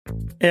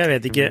Jeg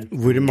vet ikke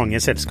hvor mange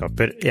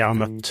selskaper jeg har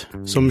møtt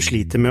som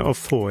sliter med å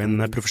få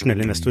inn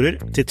profesjonelle investorer,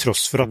 til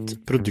tross for at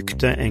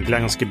produktet egentlig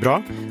er ganske bra,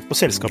 og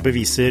selskapet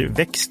viser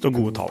vekst og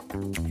gode tall.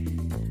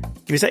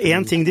 Hvis det er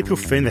en ting de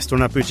proffe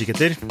investorene er på utkikk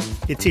etter,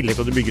 i tillegg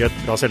til at du bygger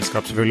et bra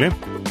selskap selvfølgelig,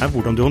 er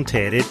hvordan du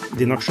håndterer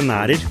dine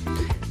aksjonærer,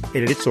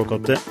 eller ditt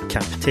såkalte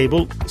cap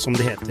table, som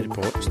det heter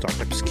på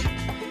startupsk.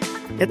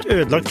 Et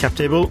ødelagt cap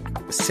table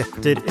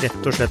setter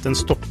rett og slett en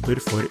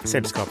stopper for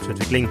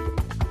selskapsutvikling.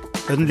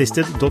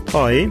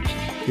 Unlisted.ai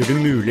gjør det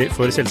mulig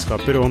for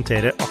selskaper å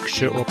håndtere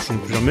aksje- og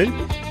opsjonsprogrammer,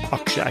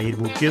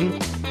 aksjeeierboken,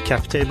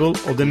 captable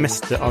og det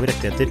meste av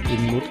rettigheter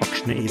inn mot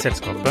aksjene i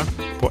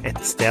selskapet på ett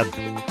sted.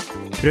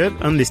 Prøv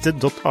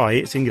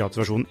Unlisted.ai sin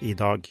gratisversjon i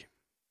dag.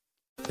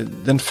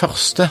 Den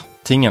første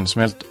tingen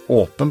som er helt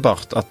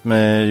åpenbart at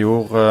vi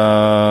gjorde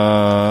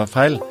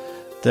feil,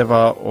 det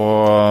var å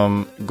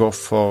gå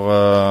for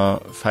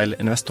feil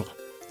investor.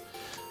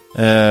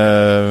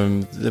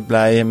 Det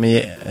ble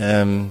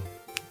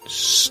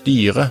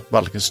styret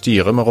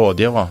med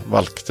rådgiver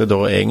valgte da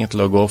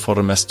egentlig å gå for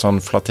det mest sånn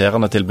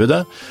flatterende tilbudet,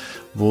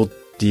 hvor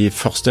de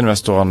første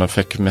investorene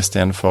fikk mest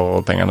igjen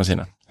for pengene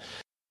sine.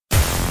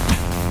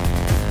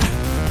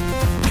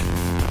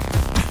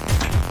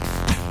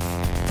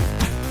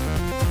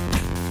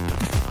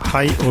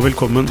 Hei og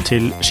velkommen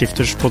til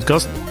Shifters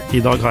podcast. I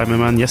dag har jeg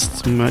med meg en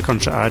gjest som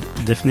kanskje er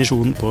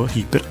definisjonen på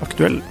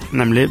hyperaktuell,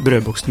 nemlig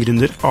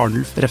Brødboksen-gründer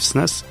Arnulf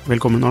Refsnes.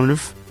 Velkommen,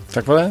 Arnulf.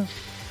 Takk for det.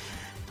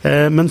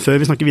 Men før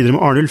vi snakker videre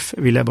med Arnulf,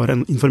 vil jeg bare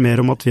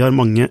informere om at vi har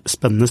mange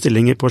spennende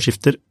stillinger på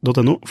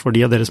skifter.no for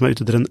de av dere som er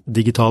ute etter en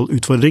digital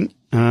utfordring.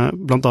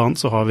 Blant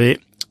annet så har vi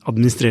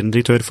administrerende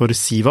direktør for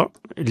Siva.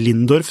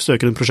 Lindorf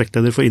søker en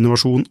prosjektleder for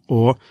innovasjon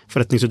og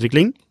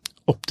forretningsutvikling.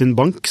 Optin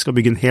Bank skal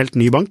bygge en helt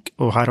ny bank,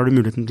 og her har du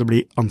muligheten til å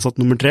bli ansatt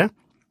nummer 3.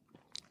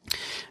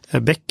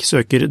 Beck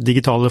søker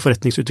digitale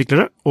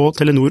forretningsutviklere, og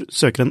Telenor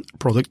søker en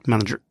product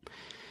manager.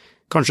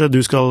 Kanskje du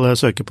skal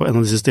søke på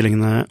en av disse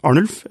stillingene,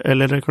 Arnulf,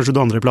 eller kanskje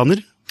du har andre planer?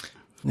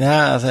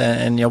 Ja, altså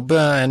en jobb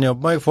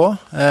må jeg få.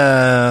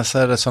 Så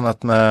er det sånn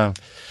at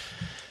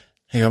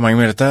jeg har mange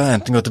muligheter.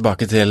 Enten gå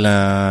tilbake til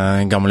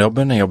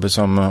gammeljobben. Jeg jobber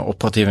som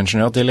operativ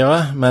ingeniør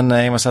tidligere, men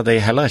jeg må si at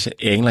jeg heller ikke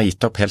egentlig har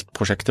gitt opp helt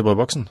prosjektet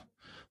Brødboksen.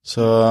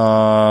 Så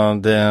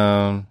det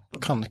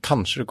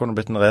kanskje det kunne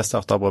blitt en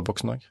restart av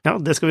Brødboksen også. Ja,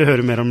 det skal vi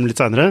høre mer om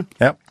litt senere.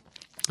 Ja.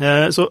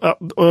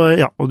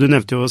 Og du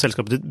nevnte jo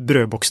selskapet ditt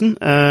Brødboksen,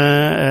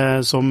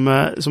 som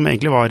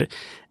egentlig var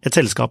et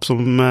selskap som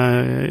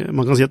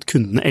man kan si at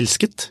kundene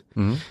elsket.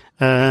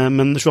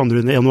 Men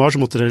 22. januar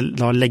så måtte dere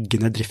da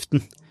legge ned driften.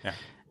 Ja.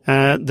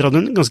 Dere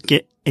hadde en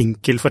ganske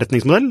enkel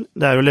forretningsmodell.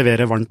 Det er jo å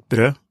levere varmt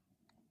brød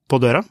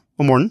på døra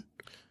om morgenen.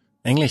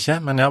 Egentlig ikke,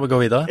 men vi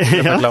går videre.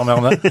 Jeg forklarer mer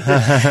om det.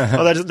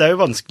 Og det er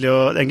jo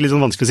egentlig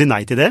sånn vanskelig å si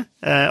nei til det.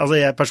 Altså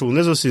jeg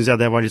personlig så synes jeg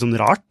det var litt sånn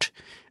rart.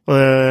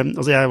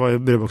 Altså jeg var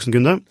jo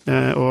Brødboksen-kunde,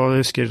 og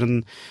jeg husker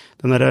den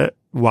der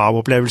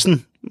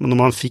wow-opplevelsen når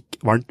man fikk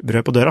varmt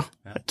brød på døra.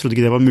 Jeg trodde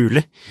ikke det var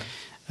mulig.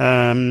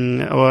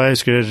 Og jeg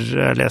husker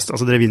jeg leste,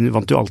 altså dere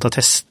vant jo alt av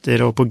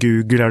tester, og på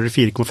Google er det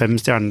 4,5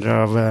 stjerner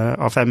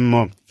av 5.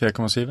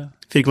 4,7?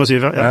 4,7,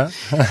 ja.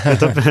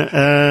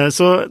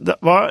 Så det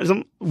var liksom,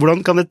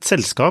 hvordan kan et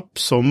selskap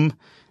som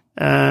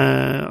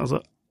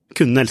altså,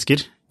 kunden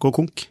elsker, gå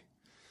konk?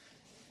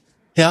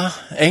 Ja,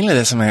 egentlig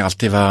det som jeg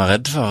alltid var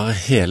redd for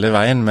hele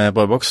veien med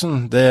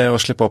Brødboksen, det er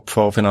å slippe opp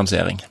for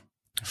finansiering.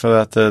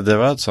 For at det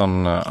var et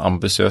sånn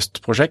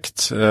ambisiøst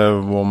prosjekt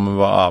hvor vi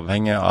var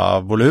avhengig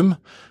av volum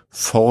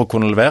for å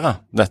kunne levere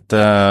dette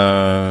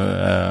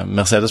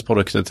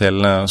Mercedes-produktet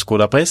til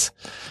Skoda-pris.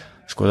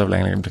 Skoda vel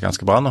egentlig blitt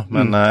ganske bra nå,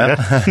 men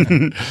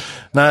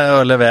Nei,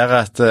 å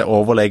levere et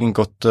overlegent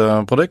godt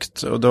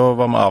produkt, og da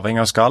var vi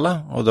avhengig av skala,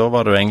 og da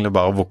var det jo egentlig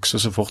bare å vokse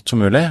så fort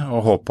som mulig,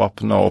 og håpe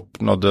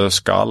oppnådde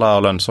skala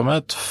og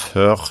lønnsomhet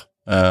før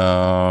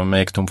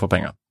vi gikk tom for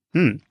penger.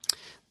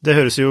 Det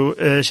høres jo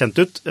kjent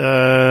ut,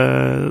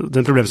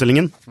 den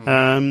problemstillingen.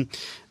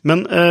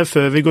 Men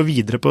før vi går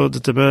videre på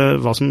dette med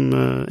hva som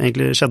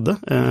egentlig skjedde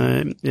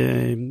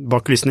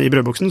bak kulissene i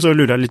Brødboksen, så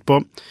lurer jeg litt på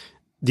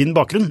din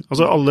bakgrunn.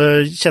 Altså alle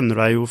kjenner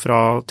deg jo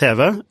fra TV.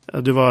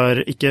 Du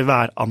var ikke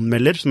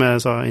væranmelder, som jeg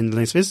sa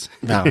innledningsvis.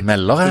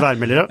 Værmelder, ja.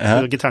 Værmelder, ja. Du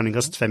var ikke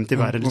terningkast 5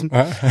 til været, liksom.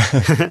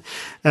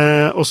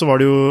 Og så var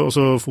du jo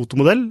også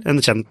fotomodell,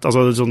 en kjent,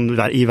 altså sånn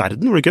i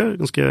verden, var du ikke?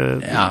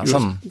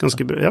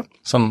 Ganske bra, ja.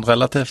 Sånn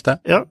relativt, det.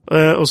 Ja,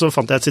 og så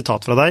fant jeg et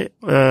sitat fra deg,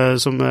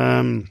 som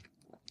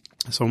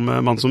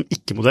man som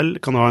ikke-modell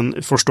kan ha en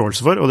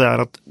forståelse for, og det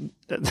er at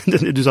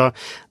du sa,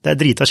 det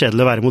er drita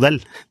kjedelig å være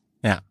modell.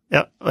 Ja.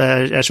 Ja,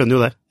 jeg skjønner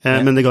jo det,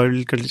 men det ga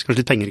kanskje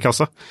litt penger i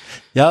kassa.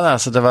 Ja,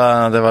 altså det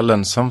var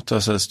lønnsomt,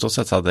 og så stort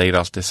sett hadde jeg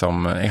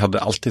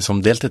hadde alltid som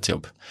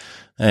deltidsjobb.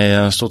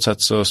 Stort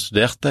sett så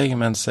studerte jeg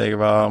mens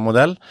jeg var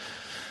modell,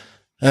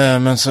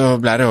 men så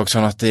ble det jo også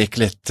sånn at det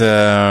gikk litt,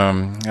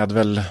 jeg hadde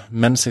vel,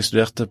 mens jeg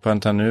studerte på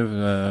NTNU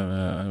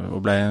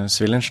og ble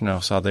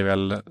sivilingeniør, så hadde jeg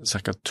vel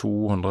ca.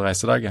 200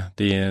 reisedager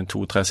de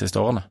 2-3 siste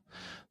årene.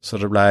 Så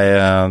det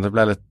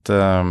ble litt,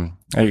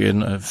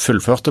 jeg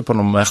fullførte på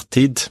noe mer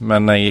tid,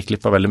 men jeg gikk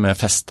glipp av veldig mye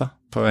fester.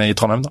 i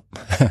Trondheim da.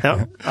 Ja,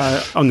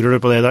 angrer du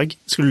på det i dag?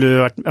 Skulle du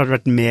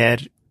vært mer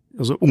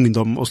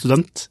ungdom og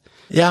student?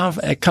 Ja,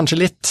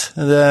 kanskje litt.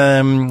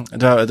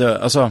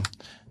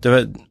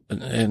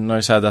 Når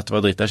jeg sier at det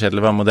var drita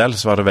kjedelig å være modell,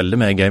 så var det veldig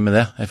mye gøy med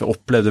det. Jeg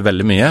opplevde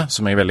veldig mye,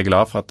 som jeg er veldig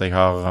glad for at jeg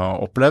har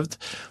opplevd,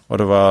 og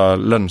det var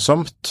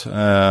lønnsomt,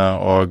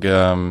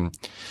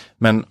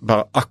 men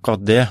bare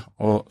akkurat det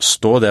å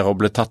stå der og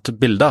bli tatt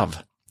bilde av,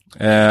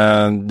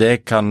 det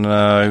kan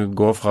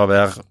gå fra å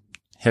være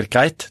helt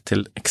greit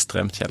til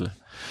ekstremt kjedelig. I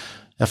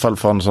hvert fall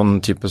for en sånn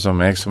type som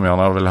meg, som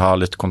gjerne vil ha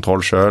litt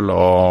kontroll selv,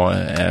 og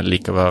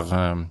liker å være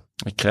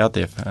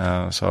kreativ,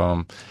 så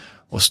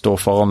å stå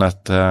foran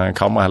et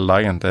kamera hele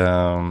dagen, det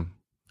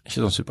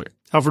ikke sånn supergøy.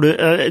 Ja, for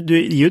du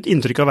gir jo et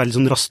inntrykk av å være litt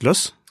sånn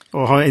rastløs,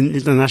 og ha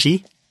litt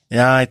energi.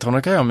 Ja, jeg tror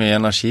nok jeg har mye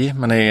energi,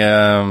 men jeg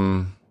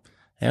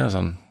er en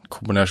sånn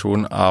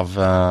kombinasjon av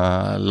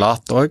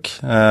lat også,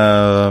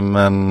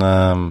 men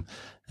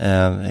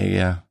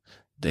jeg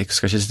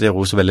skal ikke sitte i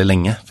ro så veldig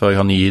lenge før jeg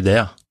har nye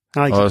ideer.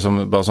 Og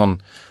bare sånn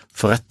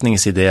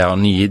forretningsideer,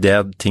 nye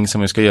ideer, ting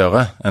som jeg skal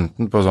gjøre,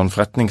 enten på sånn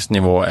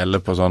forretningsnivå eller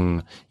på sånn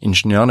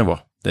ingeniørnivå.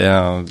 Det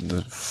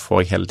får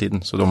jeg hele tiden,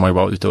 så da må jeg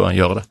bare ut og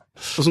gjøre det.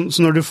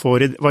 Så når du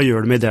får, hva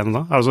gjør du med ideene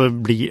da?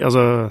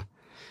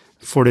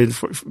 Får du dem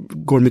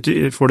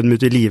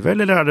ut i livet,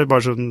 eller er det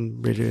bare sånn?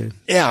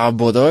 Ja,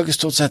 både og.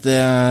 Stort sett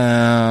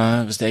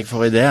hvis jeg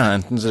får ideer,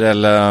 enten så det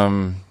gjelder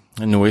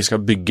noe jeg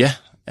skal bygge,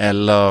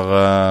 eller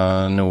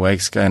noe jeg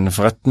skal en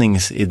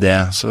forretningsidé,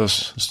 så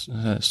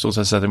stort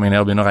sett setter jeg meg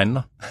ned og begynner å regne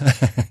da.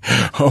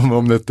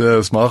 om dette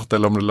er smart,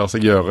 eller om det lar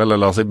seg gjøre,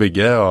 eller lar seg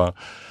bygge,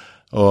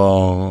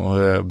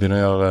 og begynne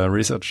å gjøre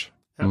research.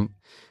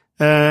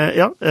 Det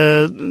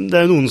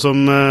er jo noen som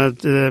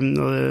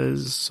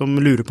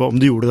lurer på om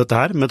du gjorde dette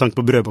her med tanke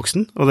på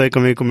brødboksen, og det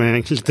kan vi komme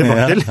litt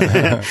tilbake til,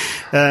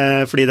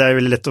 fordi det er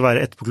veldig lett å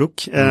være etterpåklok.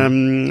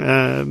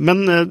 Men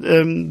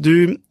det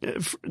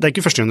er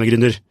ikke første gang du er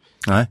gründer.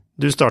 Nei.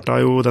 Du startet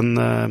jo den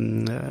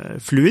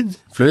Fluid.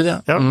 Fluid,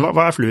 ja. Ja,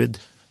 hva er Fluid?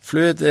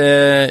 Fluid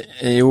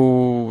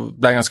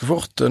ble ganske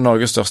fort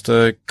Norges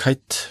største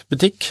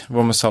kite-butikk,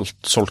 hvor vi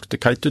solgte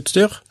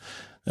kite-utstyr,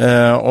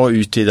 og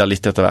utvidet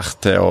litt etter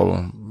hvert til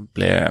å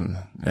bli en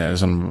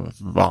sånn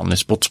vanlig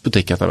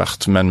sportsbutikk etter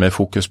hvert, men med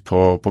fokus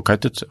på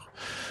kite-utstyr.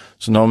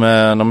 Så når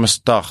vi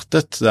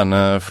startet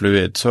denne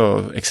Fluid,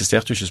 så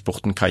eksisterte jo ikke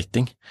sporten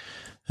kiting.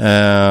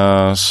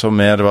 Så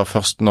det var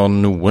først når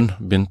noen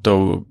begynte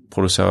å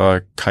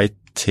produsere kite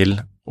til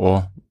å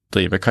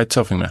drive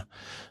kitesurfing med,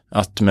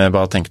 at vi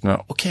bare tenkte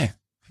ok,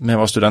 vi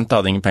var studenter,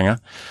 hadde ingen penger.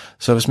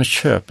 Så hvis vi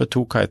kjøper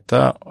 2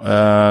 kiter,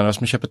 hvis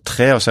vi kjøper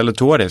 3 og selger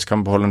 2 av dem, så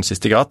kan vi beholde den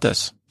siste gratis.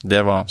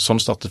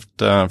 Sånn startet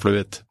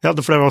Fluid. Ja,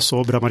 for det var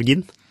så bra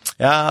margin.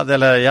 Ja,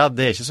 det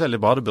er ikke så veldig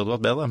bra, det burde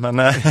vært bedre, men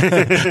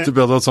det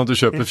burde vært sånn at du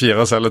kjøper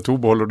 4 og selger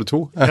 2, beholder du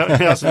 2.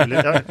 ja,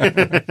 selvfølgelig,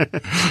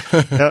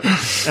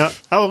 ja.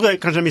 Og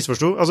kanskje jeg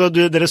misforstod. Altså,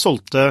 dere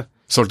solgte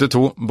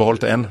 2,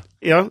 beholdt 1.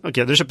 Ja, ok,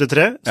 dere kjøpte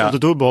 3, solgte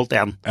 2, beholdt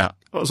 1. Ja.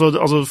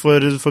 Altså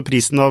for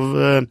prisen av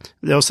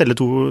det å selge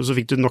 2, så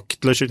fikk du nok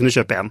til å kunne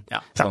kjøpe 1. Ja,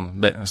 sånn,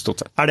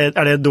 stort sett.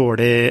 Er det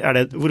dårlig?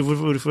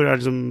 Hvorfor er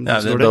det liksom ja,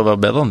 det bør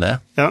være bedre enn det.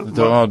 Ja,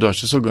 du har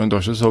ikke så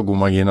god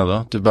marginer da.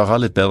 Du bør ha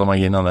litt bedre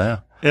marginer enn det, ja.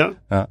 Ja,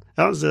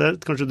 så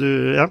kanskje du,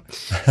 ja.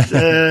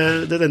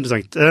 Det er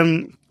interessant.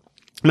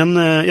 Men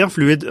ja,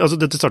 Fluid, altså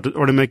dette startet,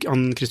 var det med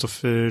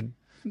Kristoffer?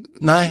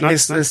 Nei,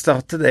 jeg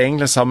startet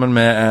egentlig sammen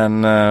med en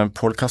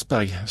Pål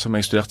Kastberg, som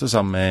jeg studerte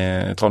sammen med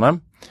i Trondheim.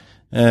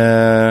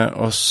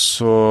 Og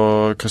så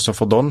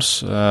Kristoffer Dons,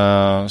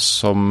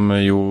 som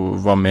jo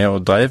var med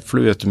og drev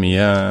Fluid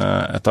mye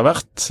etter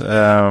hvert.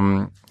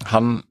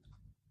 Han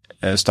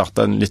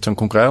startet en litt sånn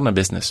konkurrerende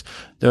business.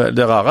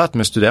 Det rare er at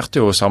vi studerte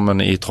jo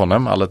sammen i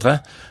Trondheim, alle 3.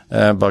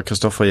 Bare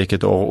Kristoffer gikk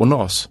et år under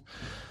oss.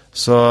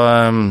 Så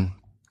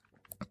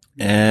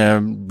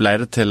ble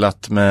det til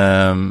at vi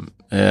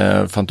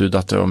fant ut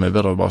at det var mye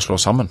bedre å bare slå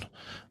sammen.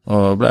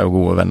 Og ble jo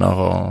gode venner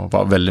og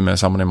var veldig med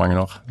sammen i mange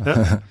år. Ja.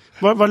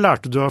 Hva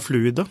lærte du av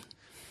Fluid da?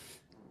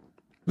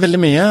 Veldig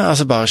mye,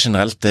 altså bare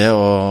generelt det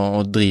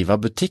å drive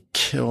butikk,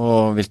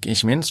 og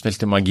ikke minst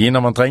hvilke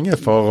marginer man trenger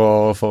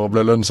for å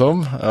bli lønnsom,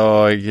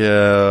 og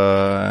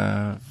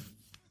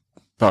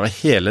bare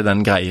hele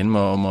den greien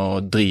med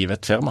å drive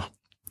et firma.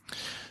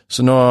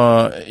 Så nå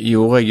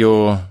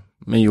gjorde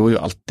vi gjorde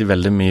jo alltid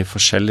veldig mye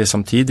forskjellig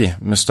samtidig.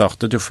 Vi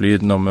startet jo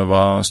Fluid når vi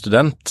var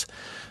student,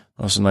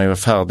 og så når jeg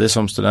var ferdig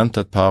som student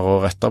et par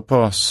år etterpå,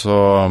 så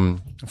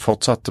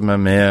fortsatte vi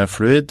med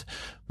Fluid,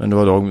 men det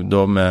var da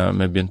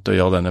vi begynte å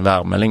gjøre denne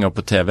værmeldingen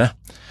på TV.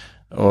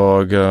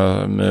 Og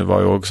vi var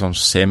jo også sånn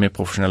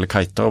semiprofesjonelle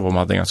kiter, hvor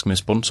vi hadde ganske mye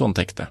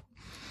sponsorinntekter.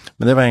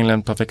 Men det var egentlig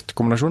en perfekt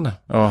kombinasjon, det.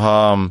 Å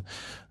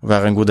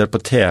være en god del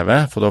på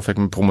TV, for da fikk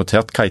vi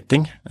promotert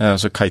kiting.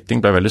 Så kiting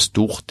ble veldig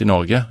stort i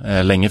Norge,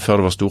 lenge før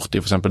det var stort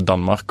i for eksempel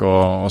Danmark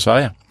og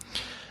Sverige.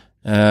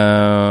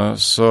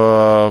 Så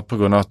på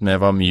grunn av at vi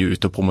var mye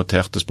ute og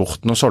promoterte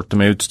sporten og solgte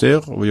mye utstyr,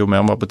 og jo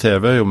mer vi var på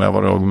TV, jo mer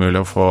var det også mulig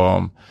å få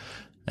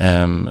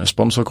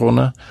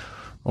sponsorkroner,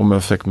 og vi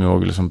fikk jo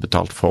også liksom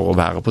betalt for å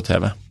være på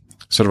TV.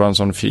 Så det var en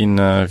sånn fin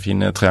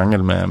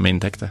triangel med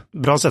inntekter.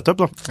 Bra setup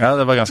da. Ja,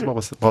 det var ganske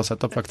bra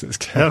setup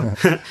faktisk. Ja.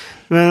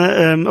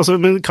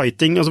 Men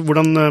kiting, altså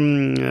hvordan,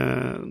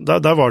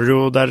 der var det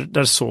jo,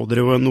 der så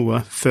dere jo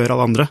noe før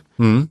alle andre,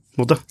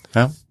 måte.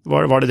 Ja.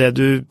 Var det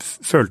du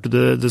følte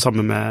det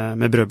samme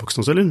med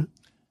brødboksen også, eller?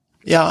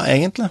 Ja,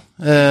 egentlig.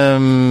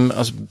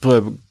 Altså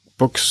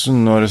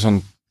brødboksen, nå er det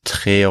sånn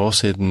 3 år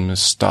siden vi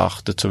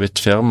startet så vidt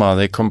firma,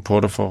 jeg kom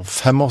på det for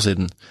 5 år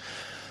siden.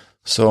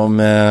 Så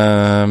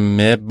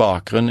med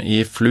bakgrunn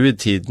i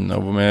fluidtiden,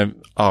 og hvor med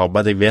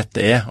arbeid jeg vet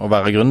det å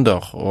være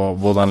gründer, og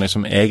hvordan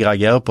liksom jeg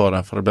reagerer på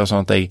det, for det blir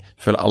sånn at jeg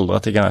føler aldri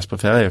at jeg kan reise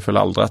på ferie, jeg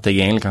føler aldri at jeg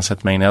egentlig kan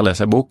sette meg ned og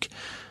lese en bok.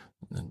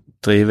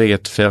 Driver jeg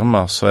et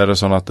firma, så er det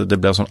sånn at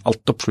det blir sånn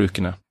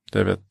altoppslukende.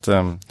 Det vet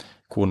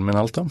konen min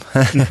alt om.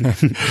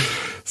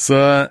 Så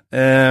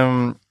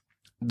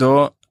da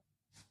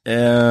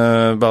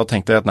bare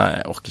tenkte jeg at nei,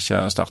 jeg orker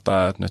ikke å starte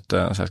et nytt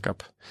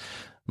selskap.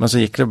 Men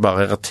så gikk det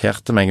bare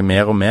irriterte meg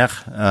mer og mer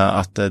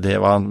at det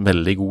var en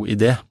veldig god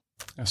idé.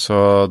 Så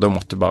da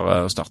måtte jeg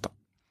bare starte.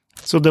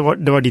 Så det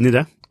var din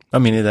idé? Det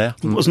var min idé, ja.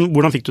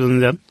 Hvordan fikk du den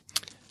ideen?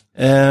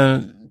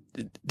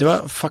 Det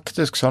var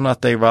faktisk sånn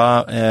at jeg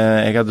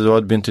hadde da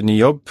begynt en ny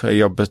jobb.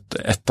 Jeg jobbet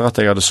etter at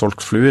jeg hadde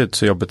solgt Fluid,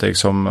 så jobbet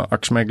jeg som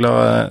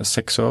aksjemegler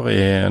 6 år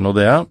i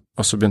Nordea,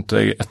 og så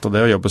begynte jeg etter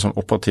det å jobbe som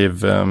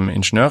operativ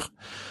ingeniør.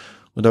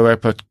 Og da var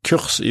jeg på et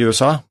kurs i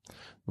USA,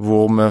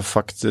 hvor vi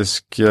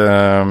faktisk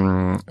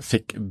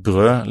fikk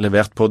brød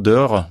levert på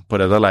døra på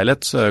det der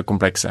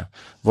leilighetskomplekset,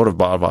 hvor det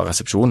bare var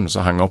resepsjonen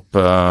som hang opp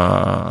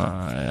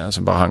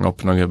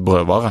noen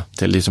brødvarer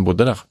til de som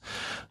bodde der.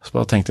 Så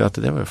bare tenkte jeg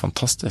at det var jo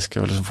fantastisk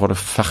å liksom få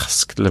det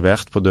ferskt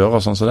levert på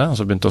døra sånn som det, og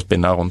så begynte jeg å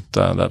spinne rundt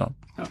det da.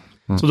 Ja.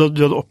 Så du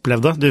hadde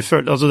opplevd det?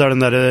 Altså det er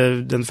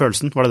den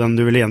følelsen, var det den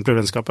du ville igjen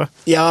prøve vennskapet?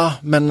 Ja,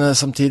 men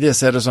samtidig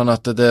så er det sånn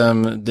at det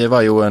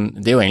er jo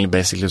egentlig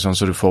basically sånn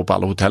som du får på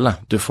alle hoteller.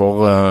 Du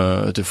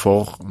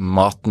får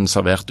maten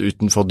servert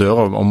utenfor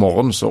døra om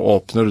morgenen, så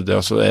åpner du det,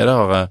 og så er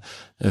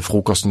det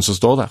frokosten som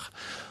står der.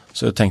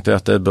 Så jeg tenkte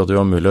at det burde jo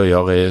være mulig å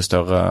gjøre i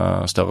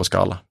større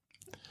skala.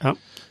 Ja,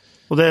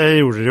 og det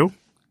gjorde dere jo.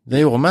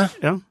 Det gjorde vi.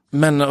 Ja.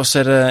 Men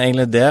også er det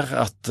egentlig der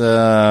at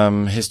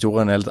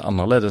historien er litt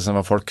annerledes enn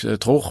hva folk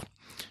tror.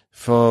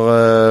 For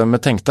vi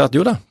tenkte at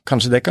jo da,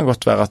 kanskje det kan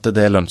godt være at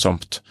det er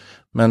lønnsomt.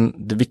 Men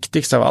det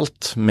viktigste av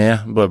alt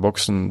med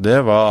brødboksen, det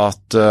var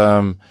at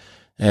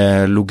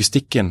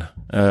logistikken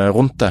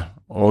rundt det,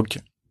 og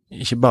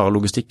ikke bare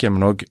logistikken,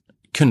 men også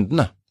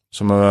kundene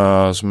som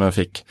vi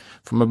fikk.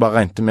 For vi bare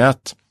regnet med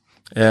at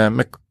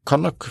vi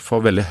kan nok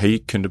få veldig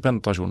høy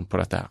kundepenetrasjon på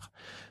dette her.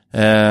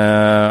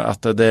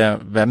 At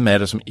hvem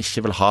er det som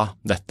ikke vil ha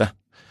dette?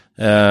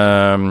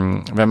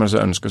 Hvem er det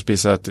som ønsker å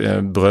spise et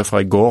brød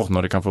fra i går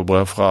når de kan få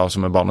brød fra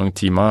som er bare noen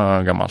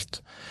timer gammelt,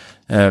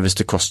 hvis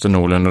det koster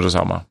noenlunde det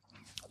samme.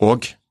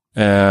 Og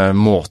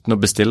måten å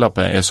bestille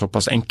på er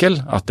såpass enkel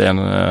at det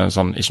er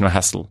sånn, ikke noe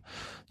hassle.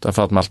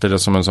 Derfor at vi alltid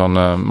det som en sånn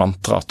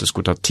mantra at det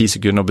skulle ta 10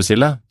 sekunder å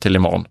bestille til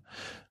i morgen.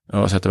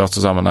 Og så etter hvert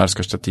så sammen, nei, det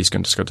skal ikke ta 10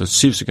 sekunder, det skal ta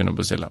 7 sekunder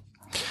å bestille.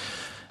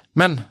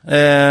 Men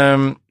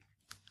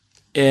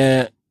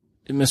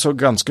vi så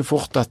ganske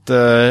fort at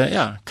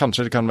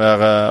kanskje det kan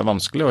være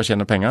vanskelig å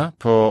tjene penger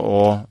på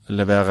å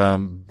levere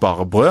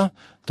bare brød.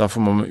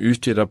 Derfor må vi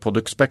utvide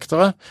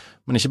produktspekteret,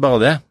 men ikke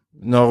bare det.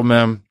 Når vi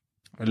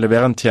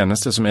leverer en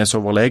tjeneste som er så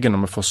overlegen,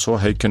 og vi får så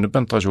høy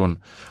kundepenetrasjon,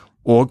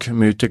 og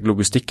vi utvikler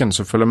logistikken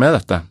som følger med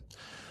dette,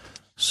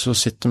 så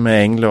sitter vi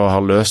egentlig og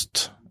har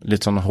løst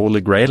litt sånn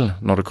holy grail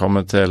når det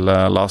kommer til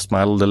last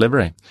mile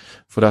delivery.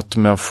 For at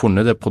vi har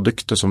funnet det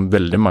produktet som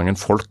veldig mange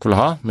folk vil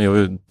ha. Vi har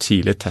jo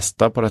tidlig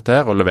testet på dette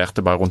her, og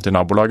leverte bare rundt i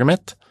nabolaget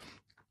mitt.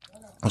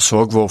 Og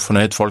så hvor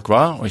fornøyd folk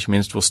var, og ikke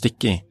minst hvor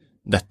sticky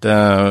dette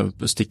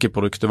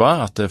sticky-produktet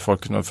var, at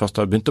folk når de først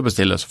har begynt å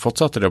bestille, så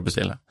fortsatte de å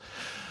bestille.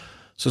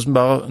 Så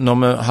bare, når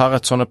vi har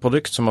et sånt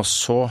produkt som har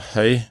så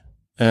høy,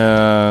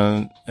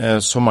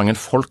 så mange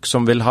folk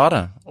som vil ha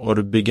det, og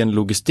du bygger en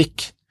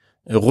logistikk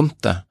rundt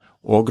det,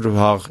 og du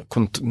har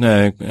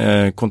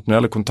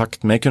kontinuerlig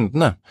kontakt med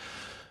kundene,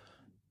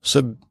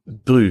 så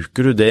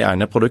bruker du det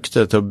ene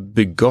produktet til å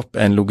bygge opp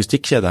en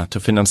logistikkjede, til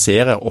å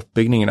finansiere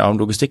oppbyggingen av en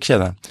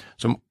logistikkjede,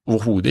 som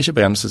overhodet ikke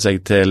begrenser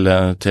seg til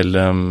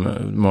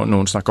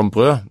noen snakker om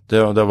brød.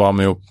 Det var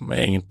vi jo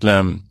egentlig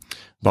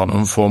bare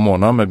noen få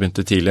måneder, vi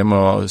begynte tidlig med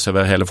å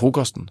servere hele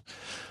frokosten.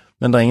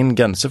 Men det er ingen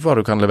grense for hva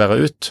du kan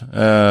levere ut.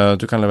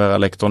 Du kan levere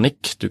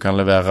elektronikk, du kan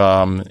levere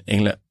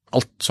egentlig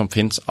alt som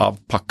finnes av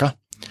pakka.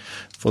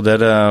 For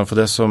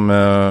det som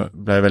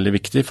ble veldig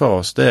viktig for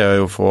oss, det er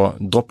jo å få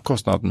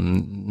droppkostnaden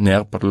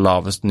ned på det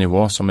laveste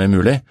nivå som er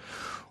mulig.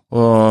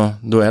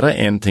 Og da er det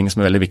en ting som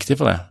er veldig viktig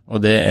for det,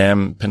 og det er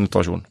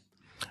penetrasjon.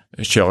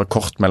 Kjøre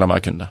kort mellom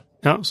hver kunde.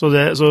 Ja, så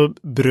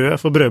brød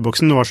for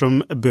brødboksen var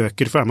som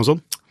bøker for Amazon?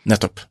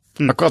 Nettopp,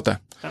 akkurat det.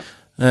 Ja.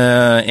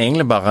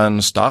 Egentlig bare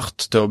en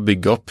start til å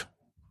bygge opp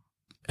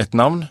et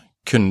navn,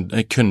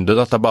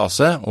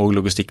 kundedatabase og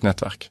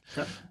logistikknettverk.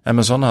 Ja.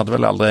 Amazon hadde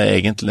vel aldri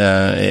egentlig,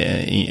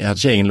 hadde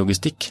ikke egen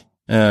logistikk,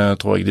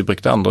 tror jeg. De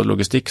brukte andre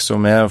logistikk, så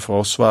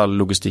for oss var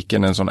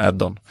logistikken en sånn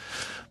add-on.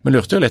 Vi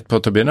lurte jo litt på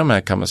til å begynne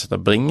med, kan vi sette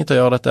Bring til å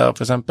gjøre dette her,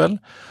 for eksempel?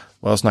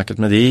 Og har snakket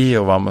med de,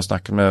 og var med å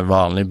snakke med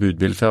vanlige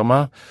budbilfirma.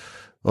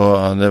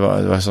 Og det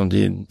var sånn,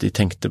 de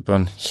tenkte på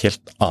en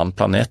helt annen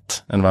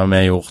planet enn hva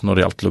vi gjorde når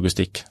det gjaldt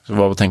logistikk. Så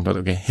var vi tenkt på at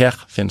ok, her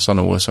finnes det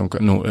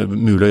noe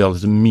mulig å gjøre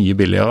dette mye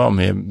billigere og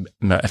mye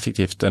mer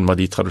effektivt enn hva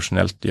de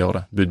tradisjonelt gjør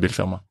det,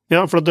 budbilfirma.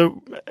 Ja, for at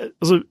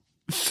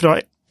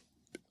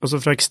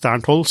fra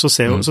eksternt hold så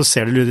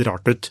ser det litt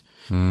rart ut.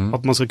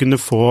 At man skal kunne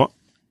få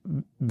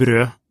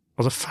brød,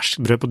 altså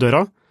fersk brød på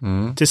døra,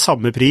 til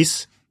samme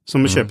pris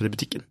som å kjøpe det i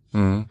butikken.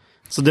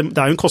 Så det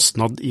er jo en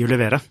kostnad i å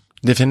levere.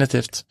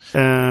 Definitivt. Så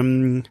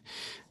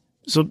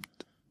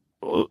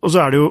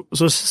er det jo,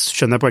 så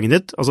skjønner jeg poenget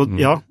ditt, altså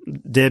ja,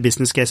 det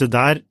business caset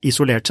der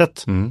isolert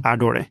sett er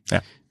dårlig.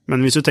 Ja.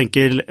 Men hvis du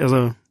tenker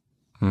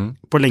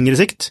på lengre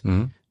sikt,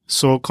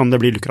 så kan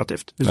det bli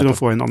lukrativt. Hvis du kan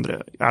få inn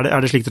andre.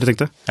 Er det slik dere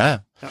tenkte? Ja.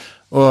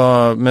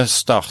 Og vi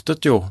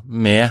startet jo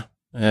med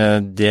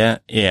det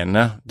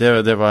ene,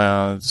 det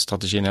var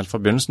strategien helt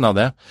fra begynnelsen av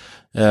det.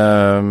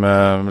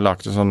 Vi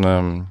lagde sånn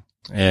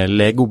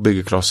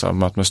Lego-byggeklosser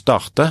med at vi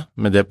starter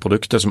med det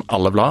produktet som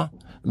alle vil ha,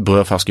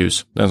 brød, fersk hus.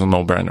 Det er en sånn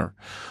no-brainer.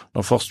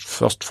 Når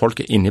først folk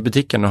inne i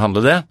butikken og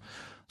handler det,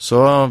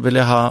 så vil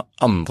jeg ha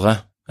andre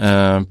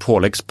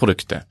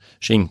påleggsprodukter.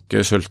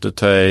 Skinke,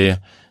 syltetøy,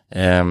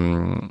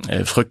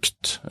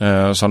 frukt,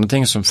 sånne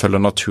ting som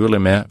følger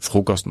naturlig med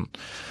frokosten.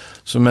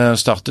 Så vi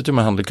startet jo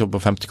med handlekurv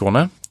på 50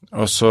 kroner,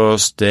 og så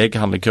steg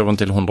handlekurven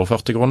til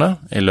 140 kroner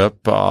i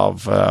løpet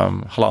av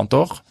halvannet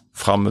år,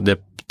 frem med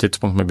det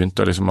tidspunkt vi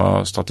begynte liksom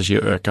å strategi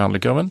å øke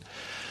handlekurven.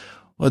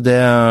 Og det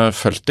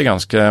følte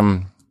ganske,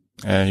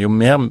 jo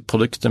mer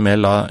produkter vi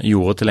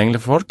gjorde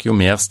tilgjengelig for folk, jo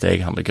mer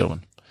steg handlekurven.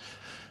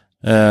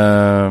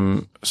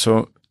 Så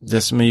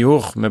det som vi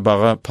gjorde, vi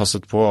bare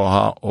passet på å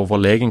ha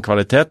overlegen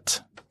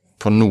kvalitet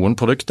på noen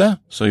produkter,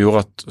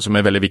 som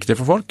er veldig viktige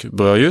for folk,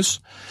 brød og jus.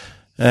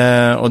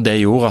 Og det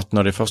gjorde at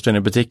når de først var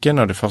inne i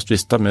butikken, og de først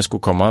visste at vi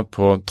skulle komme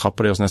på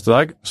trappa deres neste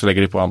dag, så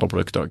legger de på andre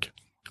produkter også.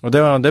 Og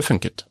det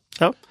funket.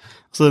 Ja.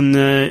 Så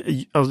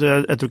jeg tror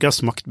ikke jeg har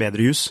smakt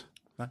bedre jus.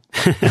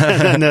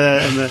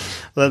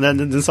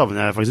 Den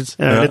savner jeg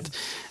faktisk litt.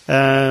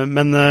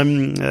 Men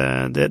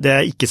det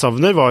jeg ikke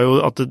savner var jo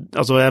at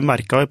jeg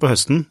merket på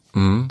høsten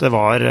det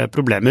var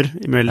problemer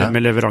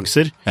med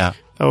leveranser. Ja.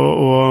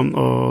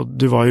 Og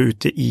du var jo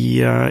ute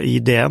i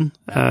DN,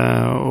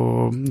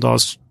 og da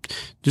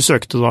du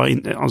søkte da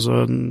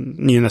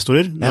nye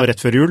investorer, det var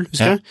rett før jul,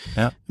 husker jeg.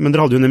 Ja. Men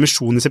dere hadde jo en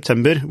emisjon i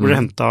september, hvor dere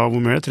hentet hvor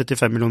mye?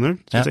 35 millioner?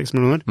 36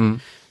 millioner?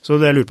 Så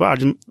det jeg lurer på,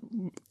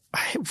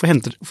 hvorfor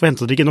hentet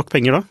dere ikke nok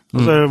penger da?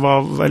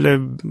 Eller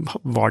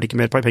var det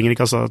ikke mer penger i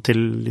kassa til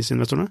disse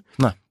investorene?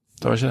 Nei,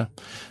 det var ikke det.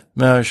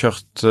 Vi har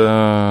kjørt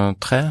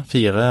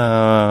 3-4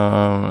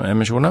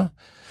 emisjoner,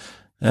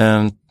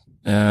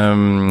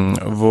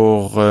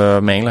 hvor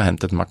vi egentlig har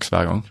hentet maks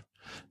hver gang.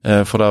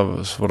 For det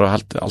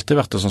har alltid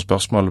vært et sånt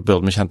spørsmål,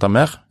 burde vi ikke hente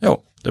mer? Jo,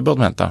 det burde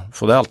vi hente,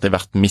 for det har alltid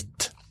vært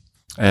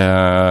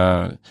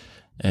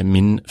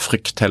min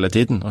frykt hele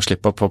tiden, å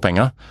slippe opp på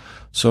penger.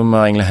 Så vi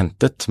har egentlig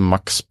hentet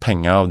maks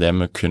penger av det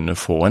vi kunne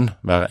få inn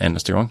hver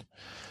eneste gang.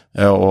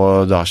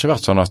 Og det har ikke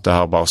vært sånn at det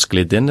har bare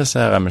sklidd inn disse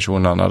her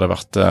emisjonene. Det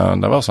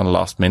var sånn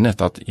last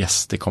minute at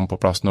yes, de kom på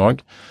plass nå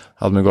også.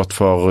 Hadde vi gått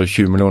for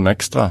 20 millioner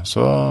ekstra,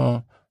 så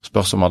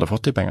spørs om vi hadde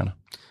fått de pengene.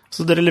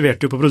 Så dere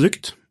leverte jo på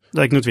produkt? Det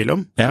er ikke noe tvil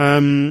om. Ja.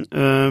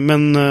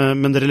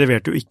 Men dere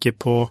leverte jo ikke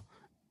på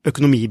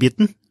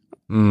økonomibiten,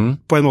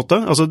 på en måte.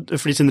 Altså,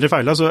 fordi siden dere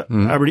feilet, så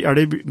er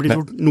det blitt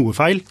gjort noe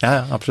feil.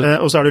 Ja, absolutt.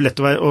 Og så er det jo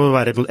lett å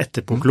være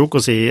etterpåklok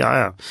og si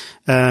ja.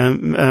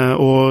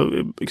 Og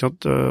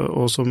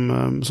som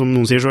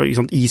noen sier, så ikke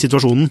sant, i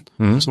situasjonen,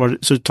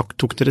 så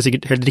tok dere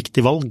sikkert helt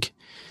riktig valg.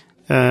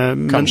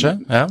 Kanskje,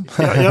 ja.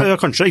 ja,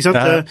 kanskje, ikke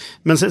sant? Ja.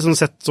 Men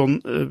sett sånn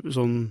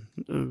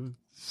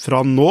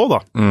fra nå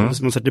da, hvis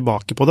man ser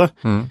tilbake på det,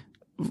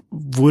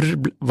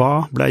 hva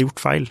ble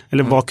gjort feil?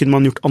 Eller hva kunne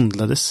man gjort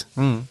annerledes?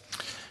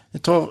 Jeg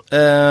tror det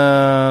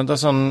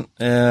er sånn,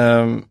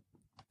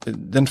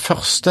 den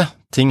første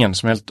tingen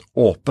som er helt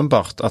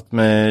åpenbart at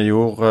vi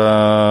gjorde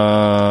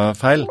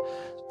feil,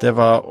 det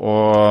var å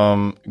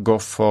gå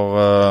for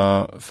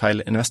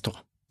feil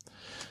investorer.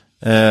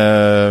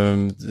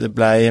 Det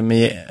ble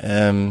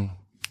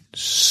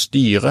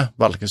styret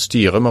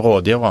med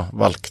rådgiver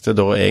valgte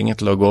da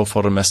egentlig å gå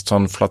for det mest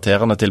sånn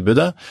flatterende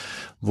tilbudet,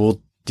 hvor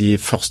de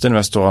første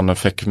investorene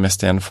fikk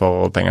mest igjen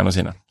for pengene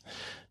sine.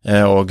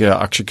 Og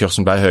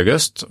aksjekursen ble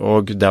høyest,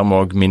 og dermed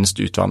også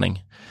minst utvanning.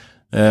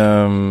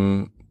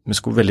 Vi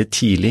skulle veldig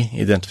tidlig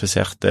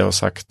identifisert det og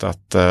sagt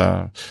at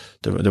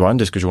det var en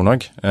diskusjon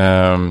også.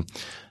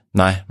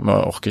 Nei, vi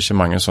orker ikke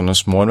mange sånne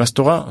små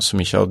investorer som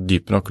ikke har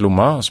dype nok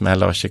lommer, som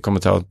heller ikke kommer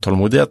til å ha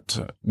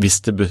tålmodighet hvis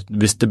det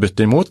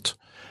bytter imot.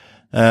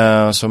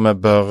 Så vi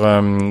bør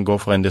gå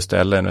for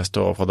industrielle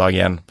investorer fra dag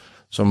 1,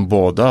 som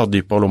både har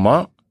dypere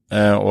lommer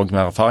og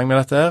mer erfaring med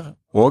dette her,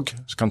 og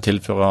kan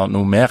tilføre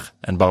noe mer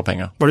enn bare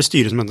penger. Var det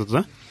styret som hentet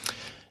det?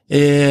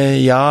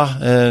 Ja,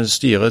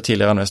 styret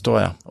tidligere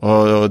investorer, ja.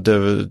 Og det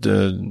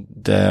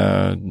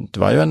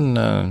var jo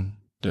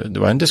det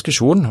var en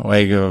diskusjon, og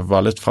jeg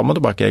var litt frem og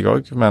tilbake, jeg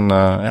også, men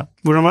ja.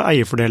 Hvordan var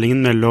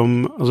eierfordelingen mellom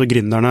altså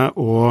gründerne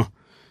og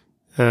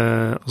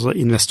altså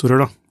investorer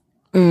da?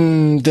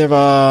 Det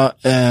var,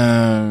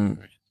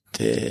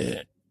 det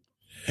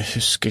jeg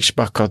husker ikke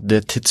bare akkurat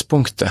det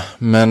tidspunktet,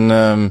 men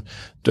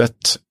du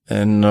vet,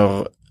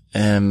 når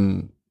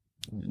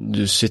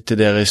du sitter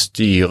der i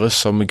styret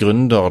som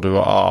gründer, du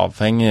er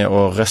avhengig,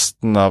 og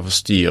resten av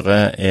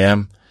styret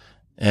er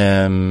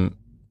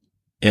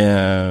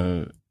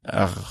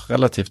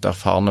relativt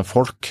erfarne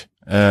folk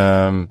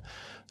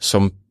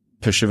som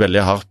pusher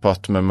veldig hardt på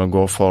at vi må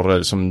gå for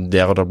liksom,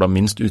 der og det blir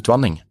minst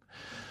utvanning.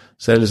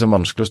 Så det liksom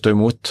vanskelig å stå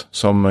imot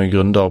som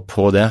gründer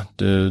på det.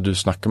 Du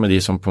snakker med de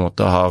som på en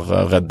måte har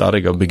reddet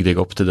deg og bygd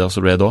deg opp til der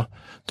som du er da.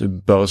 Du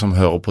bør liksom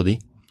høre på de.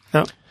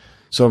 Ja.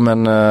 Så,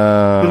 men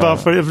da,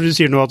 for du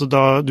sier nå at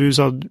da du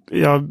sa,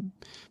 ja,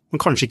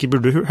 man kanskje ikke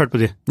burde hørt på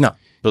de. Ja,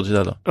 burde ikke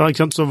det da. Ja,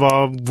 ikke sant? Så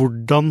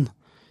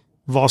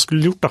hva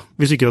skulle du gjort da,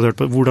 hvis du ikke hadde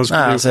hørt på det? Hvordan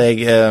skulle du gjort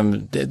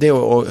det?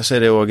 Så er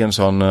det jo også en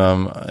sånn,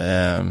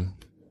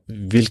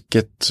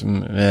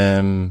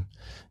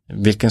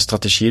 hvilken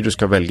strategi du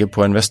skal velge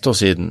på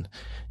investorsiden.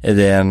 Er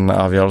det en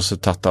avgjørelse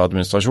tatt av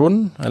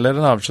administrasjonen, eller er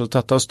det en avgjørelse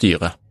tatt av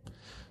styret?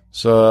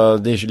 Så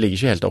det ligger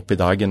ikke helt opp i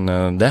dagen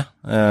det.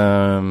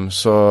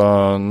 Så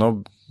nå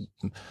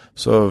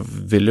så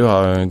vil jo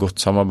ha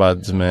godt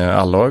samarbeid med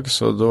alle også,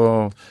 så da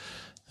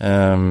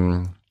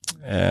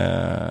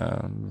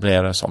blir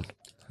det sånn.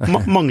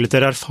 Manglet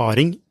dere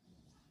erfaring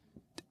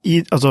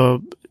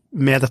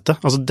med dette,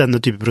 altså denne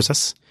type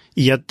prosess,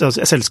 i et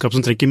selskap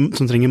som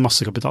trenger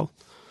masse kapital?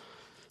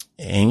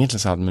 Egentlig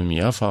så hadde vi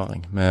mye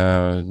erfaring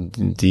med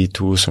de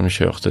to som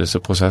kjørte disse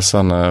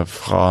prosessene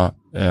fra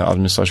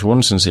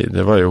administrasjonens side.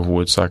 Det var jo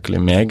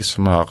hovedsakelig meg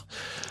som har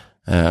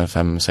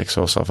 5-6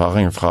 års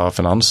erfaring fra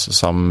finans,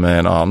 sammen med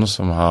en annen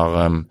som har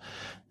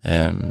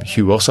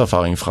 20 års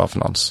erfaring fra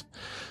finans.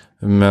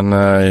 Men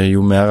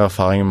jo mer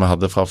erfaring vi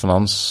hadde fra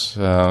finans,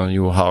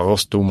 jo hardere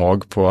sto vi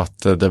også på at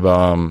det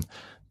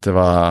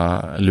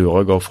var lure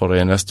å gå for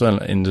de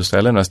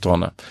industrielle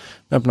investorene.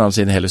 Men på den annen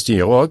side hele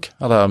styret også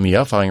hadde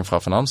mye erfaring fra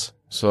finans.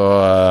 Så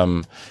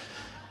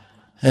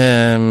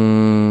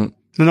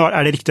Men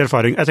er det riktig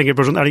erfaring? Jeg tenker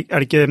på sånn, er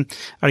det ikke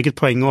et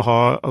poeng å ha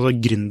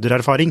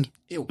gründererfaring?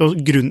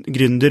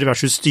 Gründer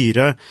versus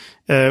styre,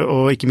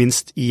 og ikke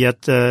minst i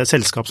et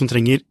selskap som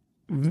trenger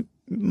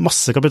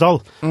masse kapital.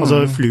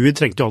 Altså Fluid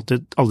trengte jo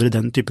aldri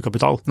den type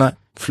kapital. Nei,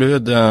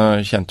 Fluid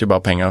tjente jo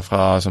bare penger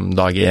fra som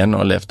dag 1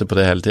 og levde på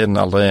det hele tiden.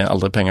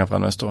 Aldri penger fra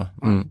investorer.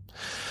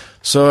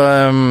 Så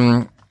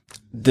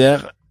det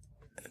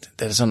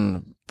er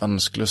sånn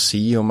vanskelig å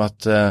si om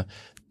at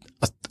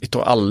jeg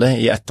tror alle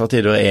i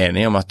ettertid er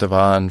enige om at det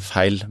var en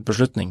feil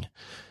beslutning.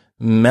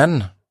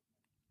 Men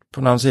på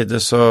den annen side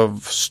så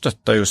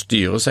støtter jo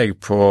styret seg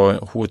på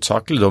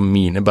hovedsakelig da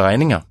mine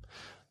beregninger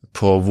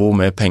på hvor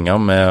mye penger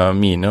med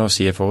mine og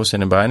CFO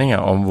sine beregninger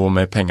om hvor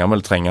mye penger vi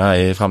vil trenge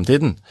i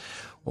fremtiden.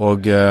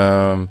 Og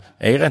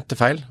jeg rente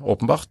feil,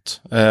 åpenbart,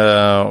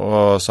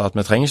 og sa at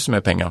vi trenger ikke så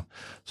mye penger.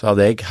 Så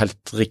hadde jeg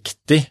helt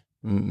riktig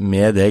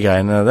med det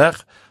greiene der,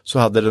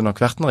 så hadde det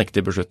nok vært en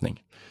riktig beslutning.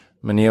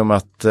 Men i og med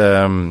at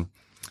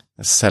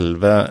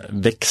selve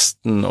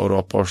veksten og det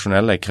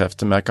operasjonelle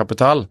krevde mer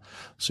kapital,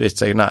 så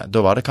visste jeg, nei, da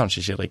var det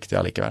kanskje ikke riktig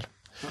allikevel.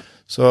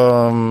 Så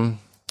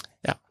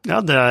ja. Ja,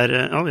 det er,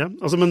 ja.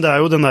 Altså, men det er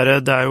jo den der,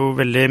 det er jo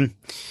veldig,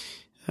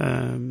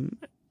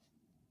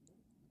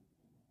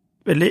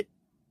 veldig,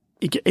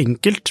 ikke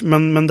enkelt,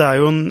 men det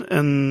er jo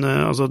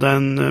altså det er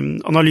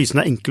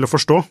analysen er enkel å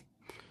forstå.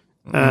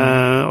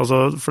 Altså,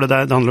 for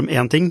det handler om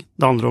én ting,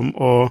 det handler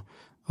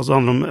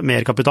om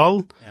mer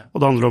kapital, og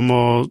det handler om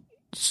å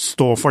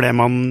stå for det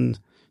man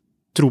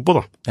tror på,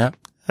 da. Ja.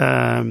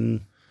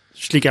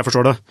 Slik jeg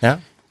forstår det. Ja.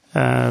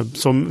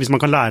 Hvis man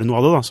kan lære noe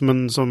av det da,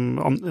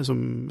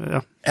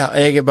 ja. Ja,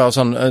 jeg er bare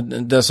sånn,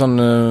 det er sånn,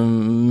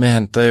 vi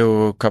hentet jo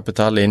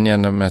kapital inn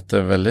gjennom et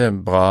veldig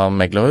bra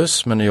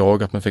meglerhus, men det gjorde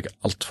også at vi fikk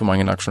alt for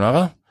mange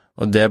aksjonærer,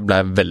 og det ble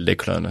veldig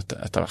klønete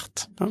etter hvert.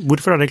 Ja,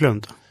 hvorfor er det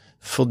klønete?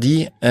 Fordi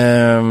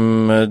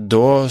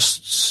da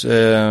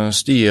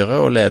styret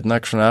og ledende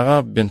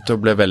aksjonærer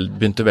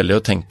begynte veldig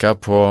å tenke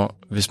på,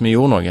 hvis vi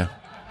gjorde noe,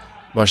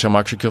 hva skjer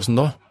med aksjekursen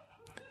da?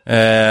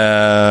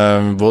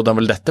 Hvordan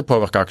vil dette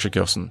påvirke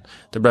aksjekursen?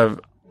 Det ble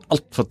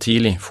alt for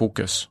tidlig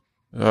fokus.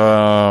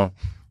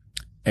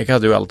 Jeg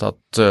hadde jo alltid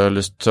hatt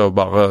lyst til å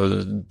bare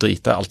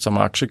drite alt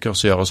sammen med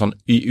aksjekurs og gjøre sånn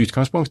i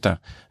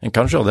utgangspunktet. En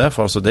kan ikke gjøre det,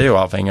 for altså, det er jo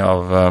avhengig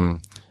av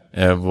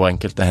hvor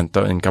enkelt det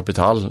henter inn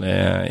kapital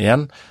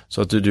igjen,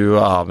 så at du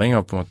er avhengig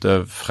av på en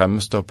måte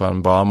fremstå på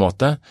en bra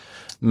måte.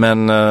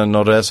 Men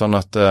når det er sånn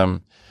at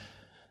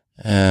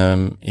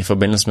i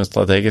forbindelse med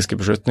strategiske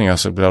beslutninger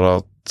så blir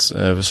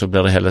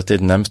det hele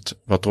tiden nevnt,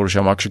 hva tror du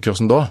skjer med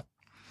aksjekursen da?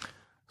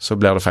 Så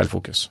blir det feil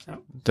fokus. Ja.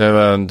 Det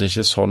er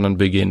ikke sånn en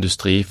bygger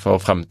industri for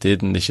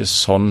fremtiden, det er ikke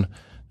sånn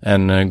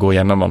en går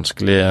gjennom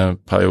vanskelige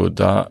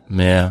perioder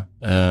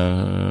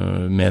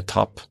med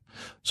tap.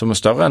 Som er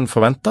større enn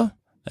forventet,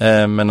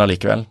 men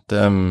allikevel, det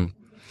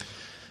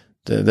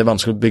er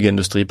vanskelig å bygge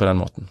industri på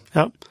den måten.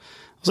 Ja,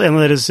 Altså en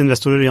av deres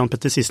investorer, Jan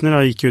Petter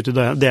Sissener, gikk ut i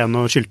DN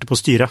og skyldte på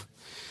styret.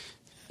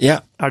 Ja.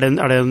 Er det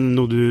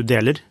noe du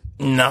deler?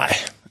 Nei.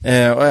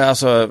 Og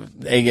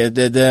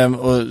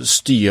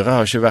styret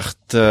har ikke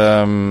vært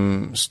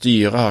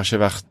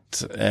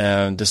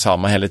det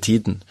samme hele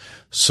tiden.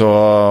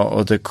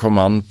 Og det kom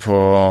an på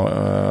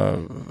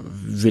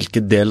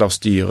hvilke del av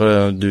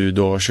styret du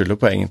da skylder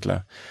på,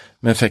 egentlig.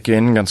 Vi fikk jo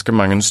inn ganske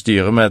mange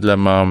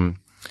styremedlemmer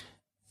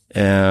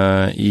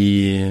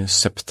i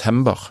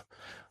september,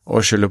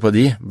 og skylde på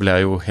de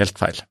blir jo helt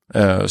feil,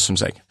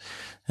 synes jeg.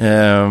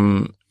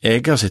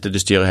 Jeg har sittet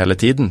i styret hele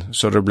tiden,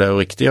 så det blir jo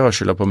riktig å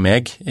skylde på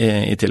meg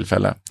i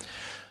tilfelle.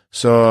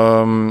 Så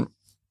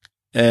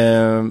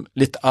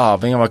litt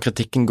avhengig av hva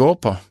kritikken går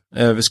på.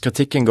 Hvis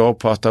kritikken går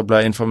på at det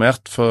ble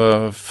informert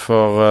for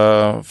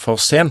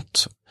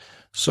sent,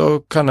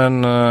 så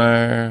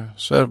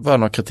var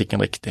nok kritikken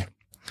riktig.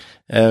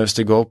 Hvis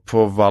det går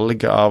på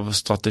valg av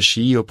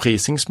strategi og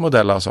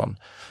prisingsmodeller og sånn,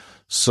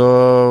 så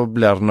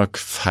blir det nok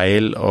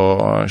feil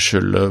å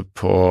skylde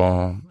på,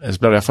 så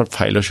blir det i hvert fall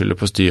feil å skylde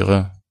på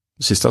styret,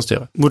 siste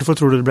styret. Hvorfor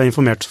tror du det ble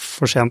informert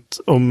for sent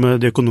om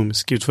de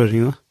økonomiske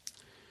utfordringene?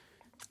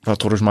 Hva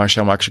tror du som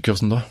skjer med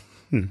aksjekursen da?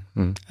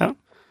 Ja.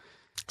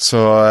 Så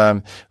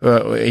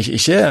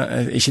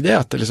ikke det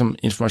at liksom,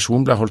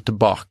 informasjon blir holdt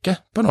tilbake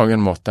på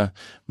noen måte,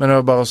 men det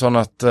var bare sånn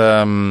at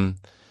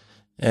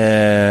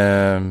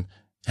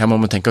her må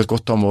vi tenke oss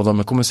godt om hvordan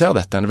vi kommuniserer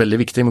dette. Det er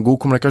veldig viktig med god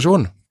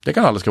kommunikasjon. Det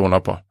kan alle skrive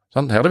under på.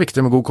 Sånn? Her er det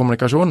viktig med god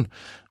kommunikasjon,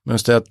 men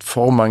hvis det er at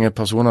for mange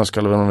personer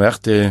skal være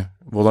involvert i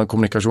hvordan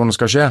kommunikasjonen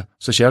skal skje,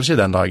 så skjer det ikke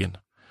den dagen.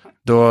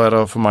 Da er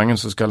det for mange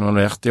som skal være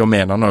involvert i å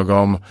mene noe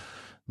om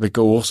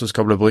hvilke ord som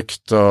skal bli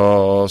brukt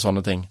og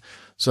sånne ting.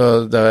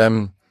 Så det er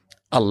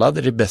alle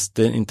de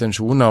beste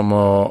intensjoner om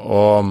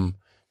å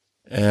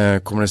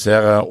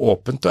kommunisere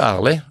åpent og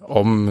ærlig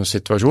om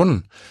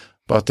situasjonen.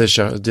 Bare at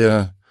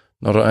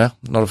når det er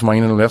for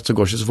mange involvert, så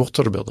går det ikke så fort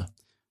som det burde.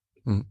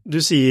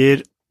 Du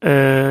sier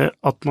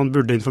at man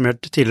burde informert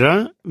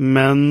tidligere,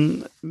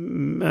 men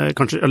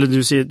kanskje, eller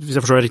du sier, hvis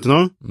jeg forstår det riktig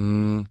nå,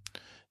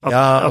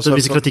 at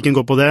hvis kritikken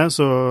går på det,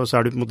 så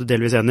er du på en måte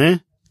delvis enig?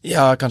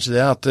 Ja, kanskje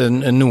det, at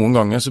noen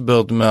ganger så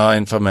burde vi ha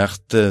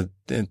informert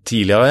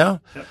tidligere,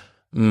 ja.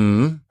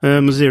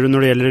 Men så sier du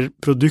når det gjelder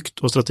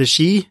produkt og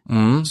strategi,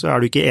 så er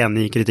du ikke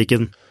enig i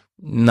kritikken?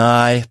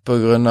 Nei, på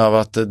grunn av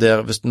at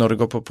når det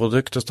går på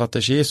produkt og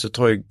strategi, så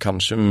tror jeg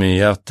kanskje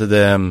mye at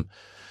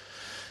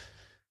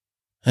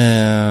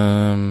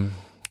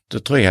da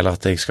tror jeg heller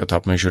at jeg skal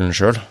ta på meg skylden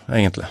selv,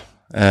 egentlig.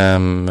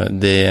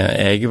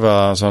 Jeg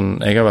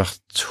har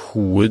vært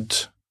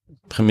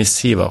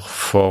hovedpremissiver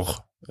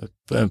for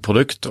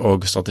produkt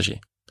og strategi.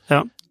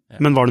 Ja.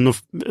 Men var det noe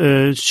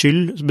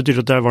skyld? Så betyr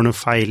det at det var noe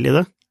feil i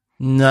det?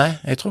 Nei,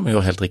 jeg tror vi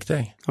gjorde helt riktig.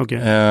 Okay.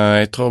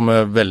 Jeg tror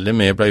veldig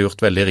mye ble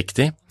gjort veldig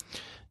riktig.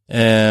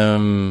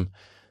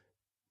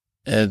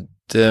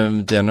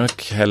 Det er nok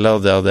heller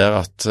der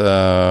at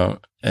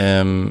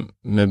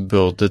vi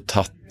burde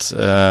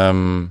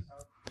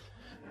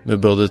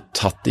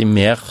tatt i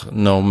mer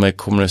når vi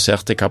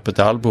kommuniserte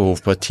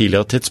kapitalbehov på et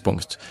tidligere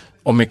tidspunkt.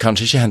 Om vi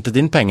kanskje ikke hentet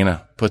inn pengene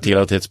på et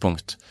tidligere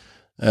tidspunkt,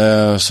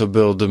 så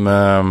burde vi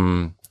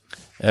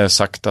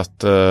sagt at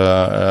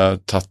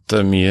tatt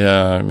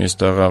mye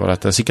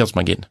større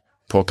sikkerhetsmargin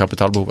på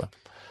kapitalbehovet.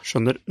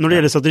 Skjønner. Når det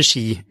gjelder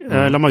strategi,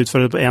 la meg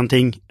utfordre på en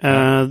ting.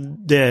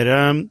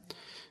 Dere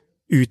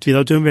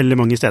utvidet jo veldig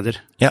mange steder.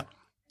 Ja.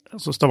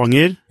 Altså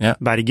Stavanger,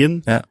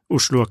 Bergen,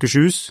 Oslo,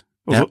 Akershus,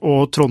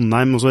 og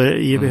Trondheim også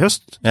i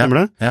høst, stemmer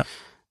det? Ja.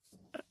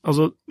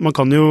 Altså, man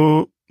kan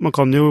jo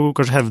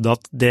kanskje hevde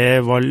at det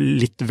var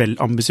litt vel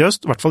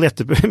ambisiøst, i hvert fall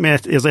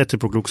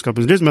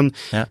etterpåklokskapens lys, men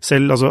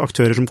selv altså,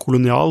 aktører som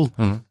Kolonial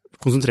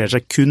konsentrerer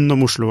seg kun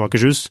om Oslo og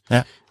Akershus.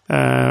 Ja.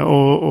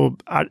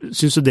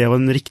 Synes du det var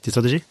en riktig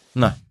strategi?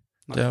 Nei,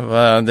 det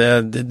var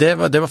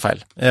feil.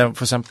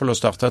 For eksempel å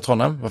starte i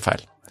Trondheim var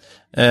feil.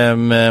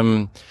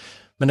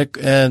 Men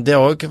det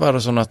også var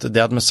det sånn at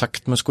det hadde vi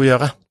sagt vi skulle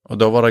gjøre, og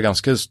da var det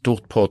ganske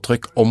stort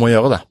påtrykk om å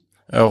gjøre det,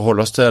 og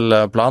holde oss til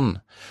planen.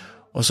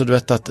 Og så du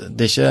vet at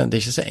det er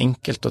ikke så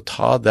enkelt å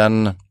ta den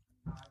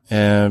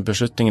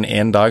beslutningen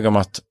en dag om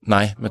at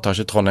nei, vi tar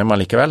ikke Trondheim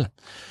allikevel.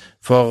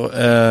 For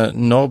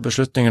når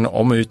beslutningen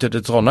om å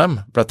utvide Trondheim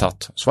ble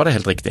tatt, så var det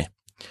helt riktig.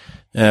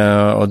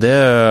 Og det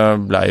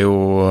ble jo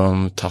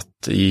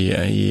tatt i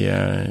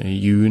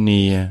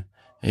juni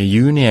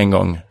en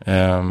gang,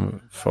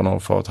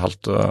 for et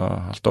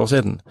halvt år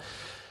siden.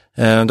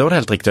 Da var det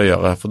helt riktig å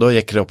gjøre, for da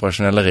gikk det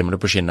operasjonelle rimelig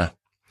på skinnet.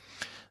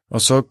 Og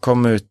så kom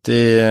vi ut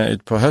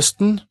på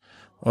høsten,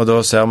 og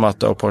da ser vi at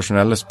det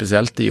operasjonelle,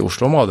 spesielt i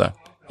Oslo-området,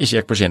 ikke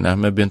gikk på skinnet.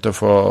 Vi begynte å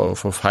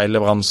få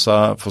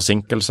feilleveranser,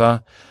 forsinkelser,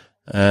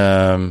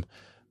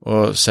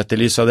 og sett i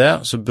lys av det,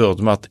 så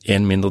burde vi hatt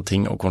en mindre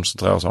ting å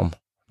konsentrere oss om,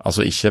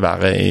 altså ikke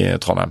være i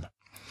Trondheim.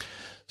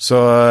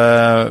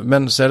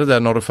 Men så er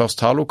det når du først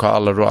har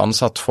lokaler, du har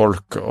ansatt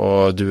folk,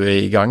 og du er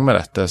i gang med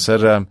dette, så er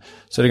det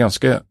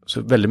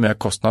veldig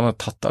mye kostnader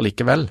tatt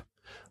allikevel,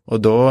 og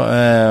da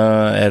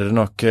er det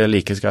nok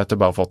like greit å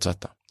bare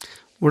fortsette.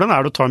 Hvordan er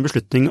det å ta en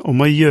beslutning om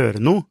å gjøre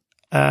noe,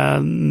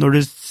 når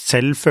du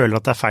selv føler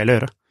at det feil å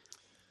gjøre?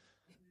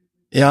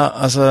 Ja,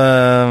 altså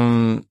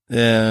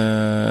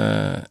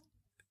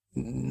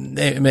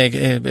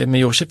vi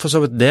gjorde ikke for så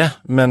vidt det,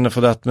 men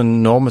fordi at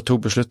når vi tok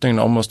beslutningen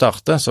om å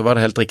starte, så var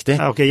det helt riktig.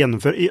 Ja, ok,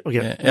 gjennomfør.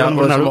 Okay.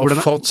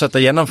 Hvordan fortsette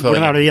gjennomføringen.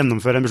 Hvordan er det å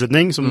gjennomføre en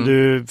beslutning som du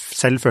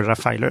selv føler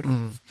er feil?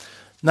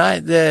 Nei,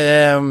 det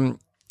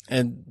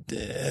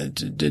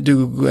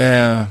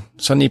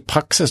sånn i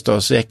praksis da,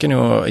 så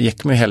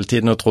gikk vi hele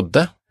tiden og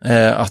trodde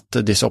at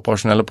disse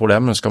operasjonelle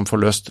problemene skal vi få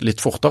løst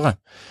litt fortere.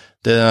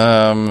 Det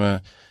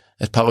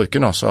et par uker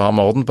nå, så har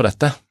vi orden på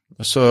dette.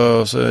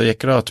 Så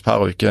gikk det et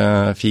par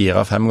uker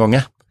 4-5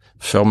 ganger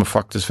før vi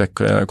faktisk fikk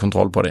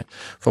kontroll på dem.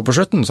 For på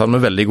slutten så hadde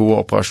vi veldig god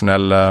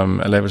operasjonell,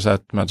 eller jeg vil si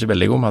at vi hadde ikke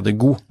veldig god, vi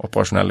hadde god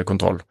operasjonell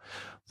kontroll,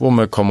 hvor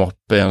vi kom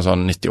opp i en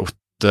sånn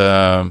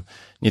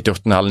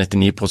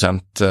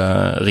 98,5-99%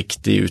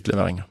 riktig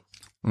utlevering.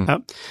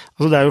 Ja,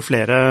 altså det er jo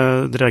flere,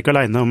 dere er ikke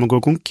alene om å gå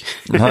konk.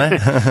 Nei.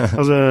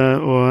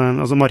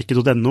 altså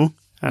marked.no.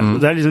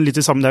 Det er liksom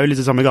litt i samme, det er jo litt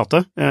i samme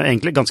gate,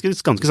 egentlig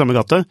ganske samme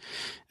gate,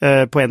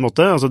 på en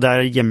måte, altså det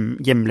er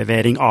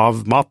hjemlevering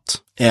av mat.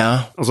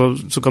 Ja. Altså,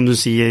 så kan du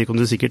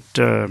sikkert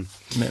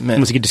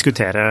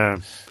diskutere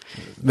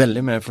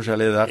veldig mye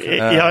forskjellig der.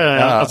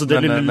 Ja. Altså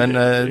men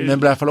vi ble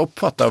i hvert fall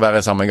oppfattet å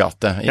være i samme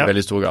gate, i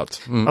veldig stor grad.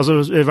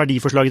 Altså,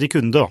 verdiforslaget til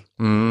kunde da.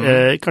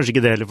 Kanskje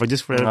ikke det heller,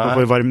 faktisk, for det er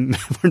bare varmt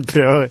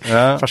brød og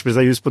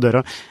ferskpresset jus på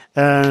døra.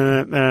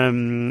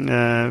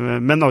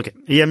 Men ok,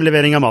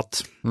 hjemlevering av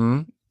mat.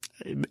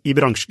 I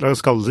bransjen, la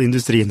oss kalle det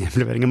industrien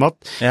hjemlevering av mat,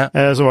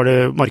 så var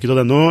det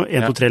marked.no,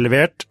 1, 2, 3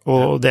 levert,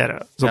 og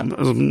dere,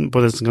 som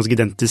på et ganske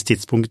identisk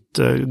tidspunkt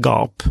ga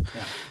opp.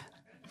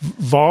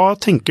 Hva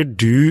tenker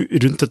du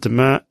rundt dette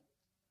med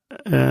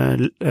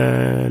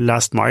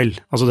last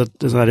mile, altså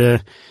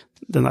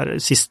den der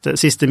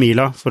siste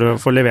mila for å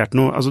få levert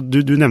noe? Altså,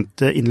 du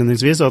nevnte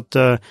innledningsvis at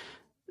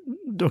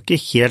du har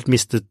ikke helt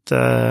mistet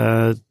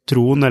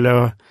troen,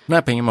 eller?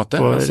 Nei, på ingen måte.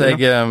 Altså,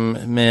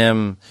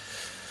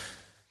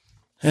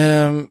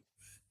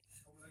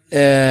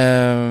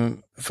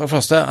 for det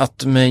første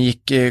at vi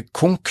gikk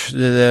konk,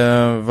 det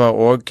var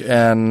også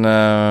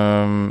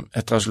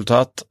et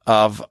resultat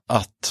av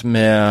at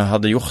vi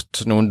hadde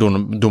gjort noen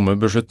dumme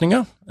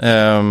beslutninger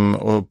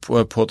og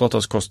pådratt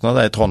oss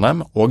kostnader i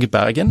Trondheim og i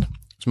Bergen,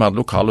 som hadde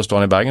lokale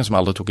stående i Bergen som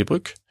aldri tok i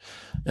bruk,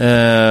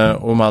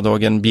 og vi hadde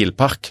også en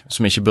bilpark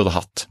som vi ikke burde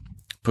hatt,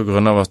 på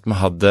grunn av at vi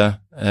hadde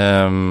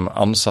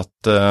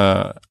ansatte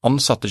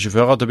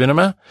sjåfører til å begynne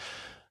med,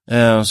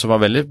 som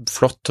var veldig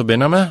flott til å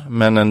begynne med,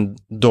 men en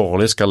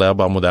dårlig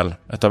skalerbar modell.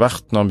 Etter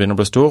hvert, når den begynner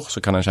å bli stor, så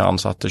kan en ikke ha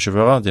ansatte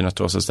sjåfører, de er nødt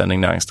til å være selvstendig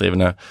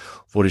næringsdrivende,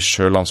 hvor de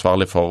selv er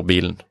ansvarlig for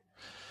bilen.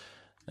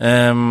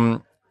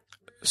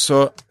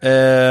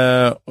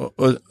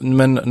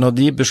 Men når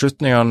de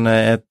beslutningene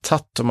er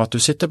tatt om at du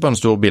sitter på en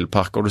stor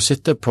bilpark, og du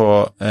sitter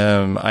på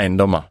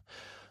eiendommer,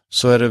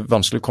 så er det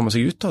vanskelig å komme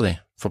seg ut av de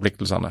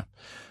forpliktelsene.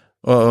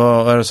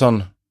 Og er det sånn,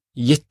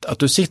 gitt at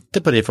du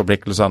sitter på de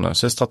forpliktelsene,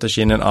 så er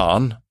strategien en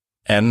annen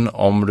enn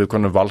om du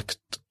kunne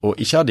valgt å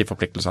ikke ha de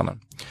forpliktelsene.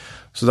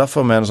 Så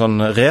derfor med en sånn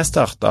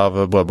restart av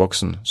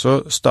brødboksen,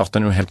 så starter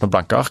en jo helt med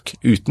blanke ark,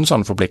 uten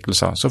sånne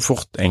forpliktelser, så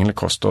fort egentlig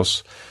koster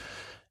oss,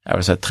 jeg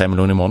vil si 3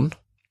 millioner i måneden.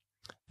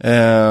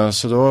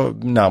 Så da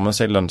nærmer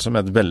seg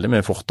lønnsomhet veldig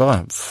mye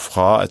fortere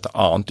fra et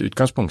annet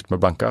utgangspunkt med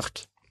blanke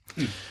ark.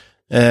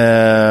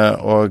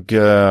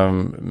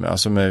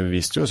 Altså vi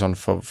viste jo sånn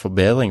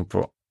forbedring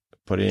på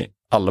de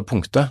alle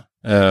punkter,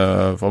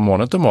 fra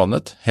måned til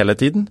måned, hele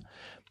tiden.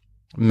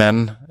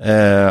 Men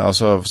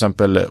altså for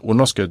eksempel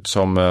underskudd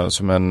som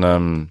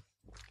en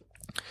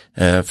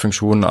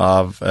funksjon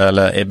av,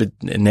 eller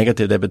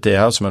negativ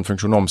EBITDA som en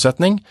funksjon av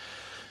omsetning.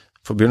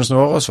 For begynnelsen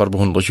av året så var det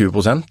på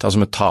 120%,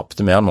 altså vi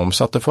tapte mer enn vi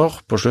omsatte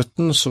for. På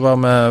slutten så var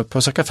vi på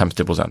ca.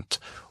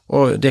 50%,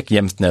 og det gikk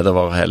jevnt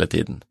nedover hele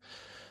tiden.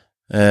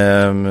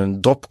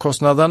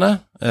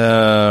 Droppkostnadene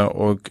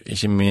og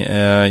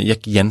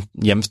gikk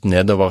jevnt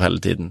nedover hele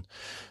tiden.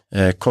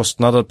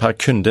 Kostnader per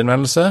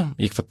kundeinnvendelse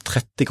gikk fra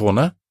 30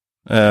 kroner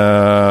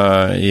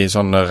i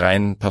sånn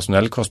ren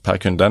personellkost per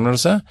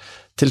kundeinnvendelse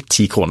til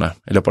 10 kroner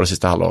i løpet av det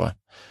siste halvåret.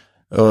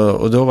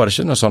 Og da var det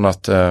ikke noe sånn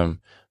at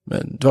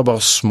det var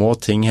bare små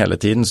ting hele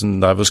tiden som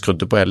der vi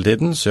skrudde på hele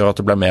tiden, som gjør at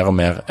det ble mer og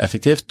mer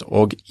effektivt,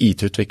 og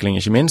IT-utvikling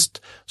ikke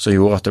minst, som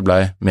gjorde at det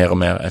ble mer og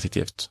mer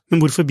effektivt.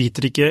 Men hvorfor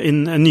biter ikke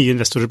inn nye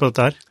investorer på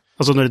dette her?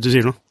 Altså når du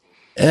sier noe?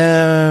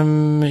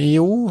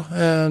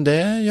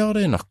 Det gjør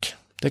det nok.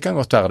 Det kan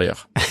godt være det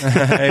gjør.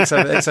 Jeg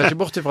ser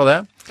ikke bort ifra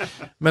det.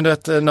 Men du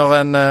vet, når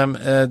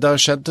det har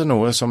skjedd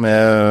noe som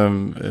er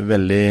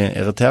veldig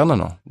irriterende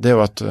nå, det er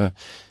jo at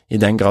i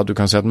den grad du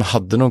kan si at vi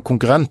hadde noen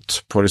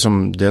konkurrent på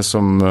liksom det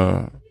som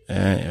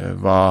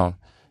var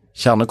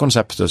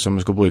kjernekonseptet som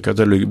vi skulle bruke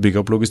til å bygge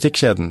opp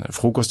logistikkjeden,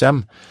 frokost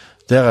hjem,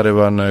 der er det jo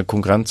en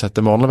konkurrent som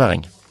heter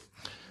morgenlevering.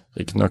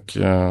 Ikke nok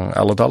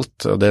ærlig talt,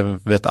 og det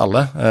vet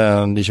alle,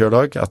 de selv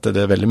også, at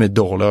det er veldig mye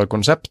dårligere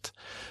konsept,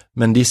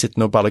 men de sitter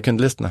nå på alle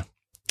kundelistene.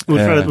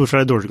 Hvorfor er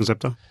det et dårlig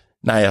konsept da?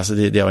 Nei, altså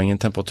de har ingen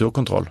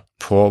temperaturkontroll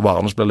på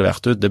varene som blir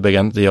levert ut. Det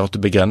gjør at du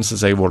begrenser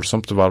seg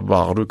voldsomt til hva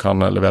varer du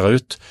kan levere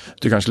ut.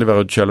 Du kan ikke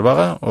levere ut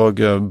kjølevare, og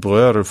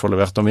brød du får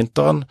levert om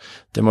vinteren,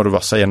 det må du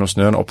vasse gjennom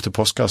snøen opp til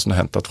postkassen og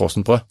hente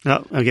frosent brød.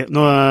 Ja, ok.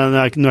 Nå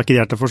er ikke de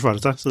her til å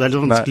forsvare seg, så det er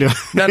litt vanskelig.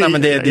 Nei,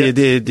 men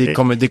de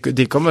kommer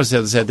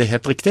til å si at det er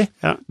helt riktig,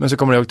 men så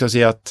kommer de også til å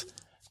si at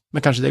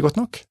men kanskje det er godt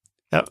nok.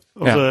 Ja,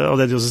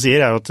 og det de også sier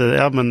er jo at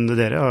ja, men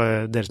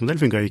deres modell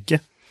funker jo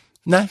ikke.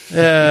 Nei,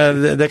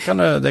 det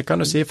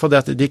kan du si, for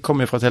de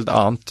kommer fra et helt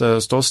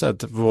annet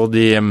ståsted, hvor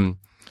de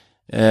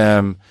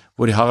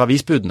har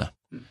avisbudene,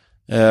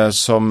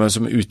 som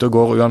er ute og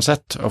går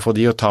uansett, og for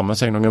de å ta med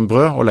seg noen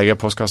brød og legge i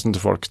postkassen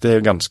til folk, det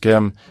er ganske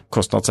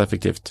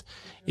kostnadseffektivt.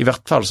 I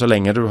hvert fall så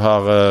lenge du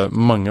har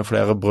mange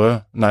flere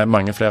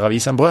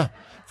avis enn brød,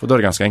 for da er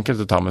det ganske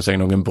enkelt å ta med seg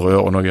noen brød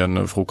og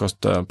noen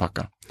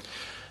frokostpakker.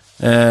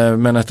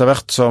 Men etter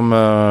hvert som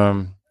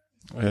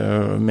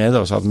med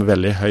oss hadde vi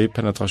veldig høy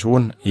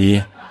penetrasjon i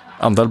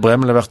andel brev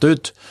vi leverte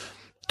ut.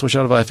 Jeg tror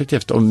ikke det var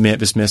effektivt, og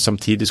hvis vi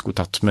samtidig skulle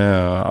tatt med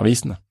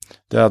avisene.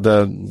 Da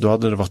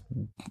hadde det vært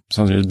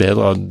sannsynligvis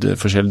bedre av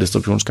forskjellige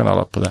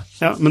distribusjonskanaler på det.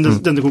 Ja, men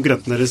denne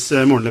konkurrenten deres,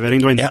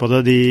 morgenlevering, du var inne på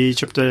det, de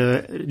kjøpte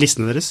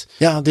listene deres?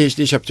 Ja, de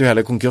kjøpte jo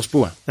hele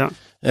konkursboet. Ja.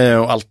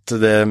 Og alt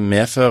det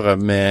medfører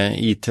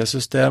med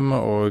IT-system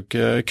og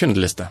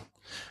kundeliste.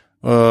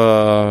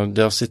 Og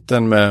der sitter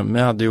en med,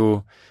 vi hadde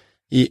jo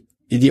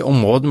i de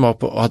områdene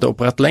vi hadde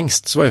operert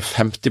lengst, så var jo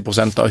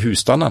 50% av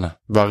husstandene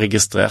var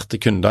registrerte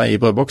kunder i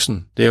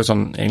brødboksen. Det er jo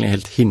sånn egentlig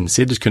helt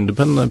hinsides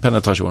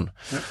kundepenetrasjon.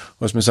 Ja.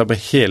 Og hvis vi ser på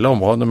hele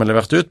området vi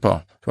leverte ut på,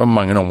 det var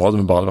mange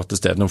områder vi bare hadde vært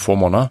til stede noen få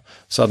måneder,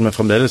 så hadde vi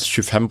fremdeles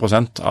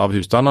 25% av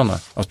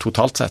husstandene, altså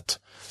totalt sett,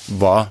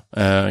 var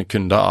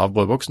kunder av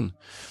brødboksen.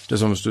 Det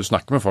er som hvis du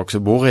snakker med folk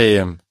som bor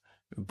i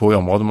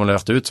området vi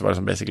leverte ut, så var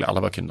det som basically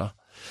alle var kunder.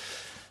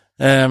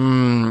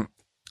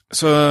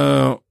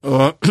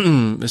 Og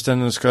hvis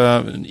den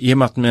skal, i og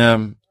med at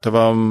det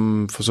var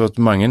for så vidt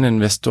mange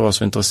investorer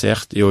som var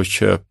interessert i å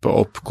kjøpe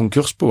opp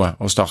konkursboet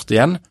og starte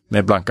igjen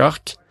med blanke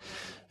ark,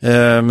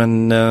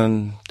 men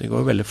det går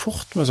jo veldig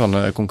fort med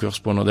sånne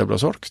konkursbo når det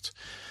blir solgt.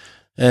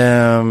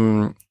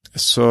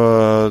 Så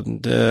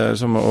det er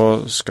som å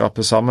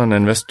skape sammen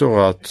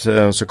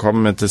investorer så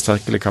kommer med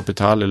tilstrekkelig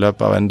kapital i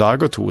løpet av en dag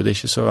og to. Det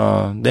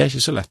er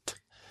ikke så lett.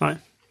 Nei.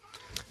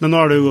 Men nå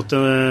har det jo gått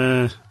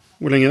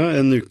hvor lenge da?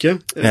 En uke?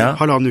 Ja.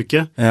 Halvannen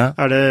uke? Ja.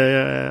 Har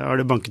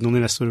det banket noen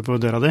investorer på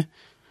døra di?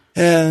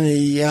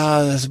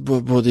 Ja,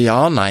 både ja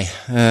og nei.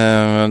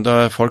 Det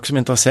er folk som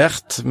er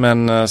interessert,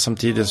 men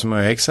samtidig så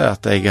må jeg si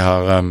at jeg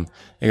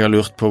har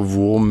lurt på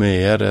hvor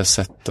mye det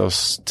setter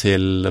oss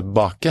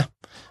tilbake.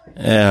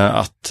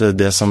 At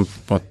det som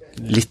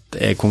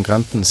litt er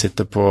konkurrenten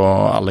sitter på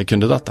alle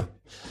kundedata.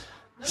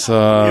 Så,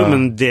 jo,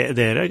 men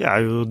dere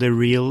er jo the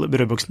real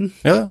brødboksen.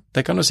 Ja,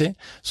 det kan du si.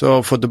 Så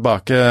å få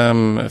tilbake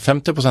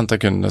 50% av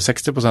kundene,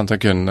 60% av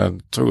kundene,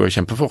 tror jeg er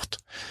kjempefort.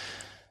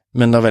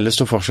 Men det er veldig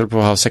stor forskjell på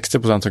å ha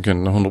 60% av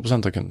kundene og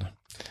 100% av kundene.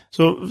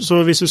 Så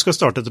hvis du skal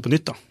starte dette på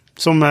nytt da,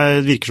 som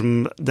virker som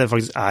det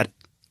faktisk er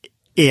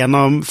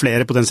en av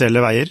flere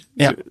potensielle veier,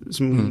 ja.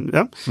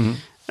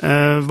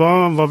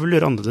 Hva vil du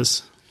gjøre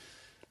annerledes?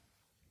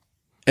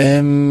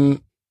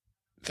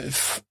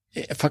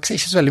 Faktisk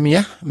ikke så veldig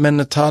mye,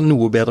 men ta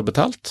noe bedre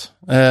betalt.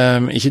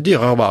 Ikke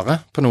dyrere vare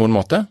på noen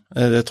måte.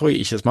 Det tror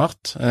jeg ikke er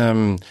smart.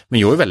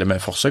 Vi gjorde jo veldig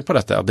mye forsøk på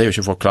dette, det er jo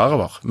ikke folk klar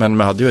over. Men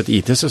vi hadde jo et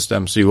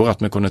IT-system som gjorde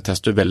at vi kunne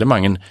teste veldig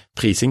mange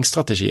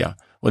prisingsstrategier,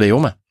 og det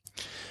gjorde vi.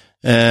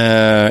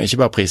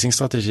 Ikke bare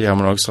prisingsstrategier,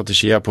 men også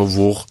strategier på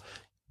hvor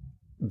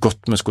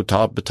godt vi skulle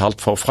ta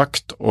betalt for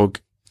frakt og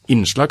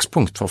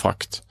innslagspunkt for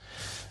frakt.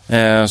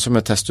 Så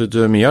vi testet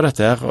ut mye av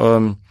dette her,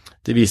 og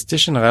det viste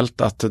generelt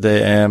at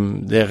det er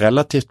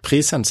relativt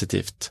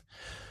prissensitivt,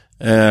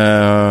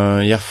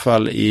 i hvert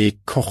fall i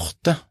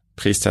korte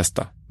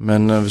pristester.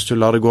 Men hvis du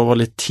lar det gå over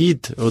litt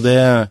tid, og det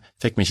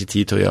fikk vi ikke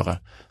tid til å gjøre,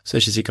 så er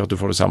det ikke sikkert at du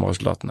får de samme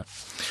resultatene.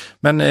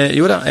 Men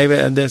jo da,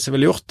 det som jeg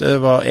ville gjort, det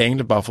var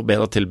egentlig bare å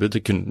forbedre tilbudet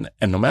til kunden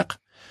enda mer,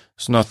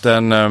 sånn at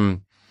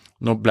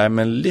nå ble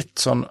vi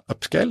litt sånn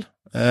upscale.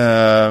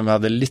 Vi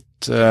hadde litt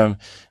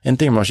en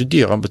ting var ikke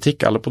dyrere enn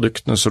butikk. Alle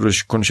produktene som du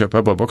kunne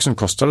kjøpe i brødboksen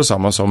kostet det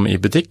samme som i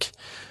butikk,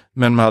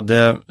 men vi hadde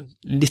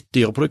litt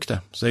dyre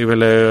produkter, så jeg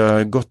ville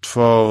gått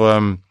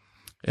for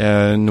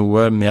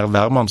noe mer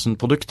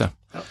hvermannsen-produkter.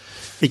 Ja.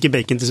 Ikke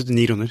bacon til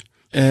 79 kroner?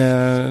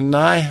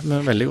 Nei,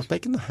 men veldig godt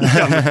bacon da.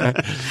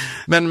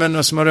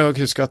 men så må du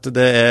også huske at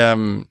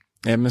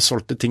vi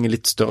solgte ting i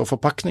litt større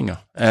forpakninger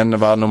enn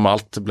hva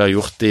normalt blir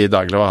gjort i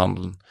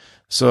dagligvarehandelen.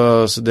 Så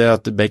det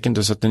at bacon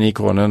til 79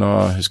 kroner, nå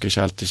husker jeg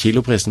ikke helt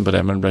kiloprisen på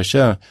det, men det ble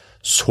ikke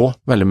så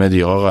veldig mye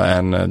dyrere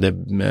enn det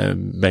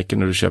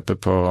bacon du kjøper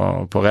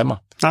på Rema.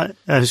 Nei,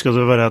 jeg husker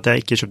det var at jeg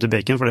ikke kjøpte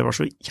bacon, for det var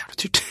så jævlig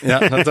dyrt. Ja,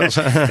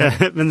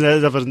 men det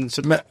er bare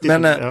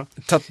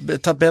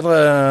tatt bedre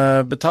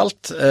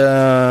betalt,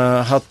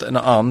 hatt en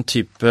annen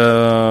type,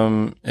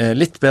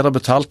 litt bedre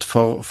betalt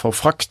for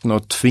frakten,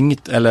 og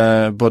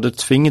både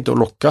tvinget og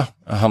lokka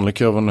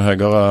handlekurven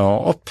høyere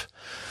opp.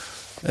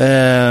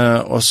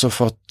 og så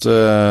fått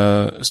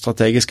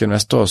strategiske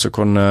investorer som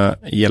kunne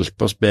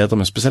hjelpe oss bedre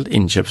med spesielt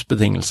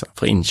innkjøpsbetingelser.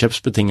 For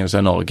innkjøpsbetingelser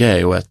i Norge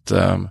er jo et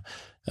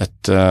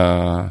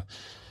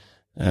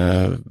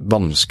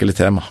vanskelig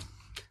tema.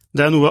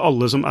 Det er noe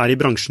alle som er i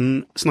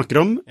bransjen snakker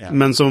om,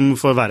 men som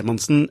for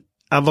hvermannsen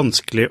er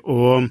vanskelig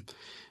å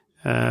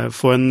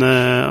få en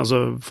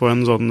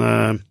sånn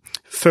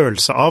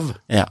følelse av.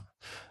 Ja.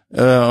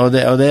 Og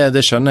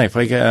det skjønner jeg,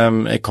 for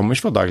jeg kommer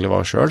ikke fra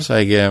dagligvare selv, så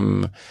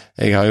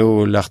jeg har jo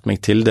lært meg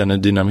til denne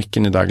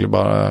dynamikken i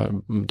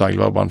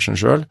dagligvarebransjen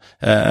selv,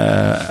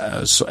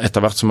 så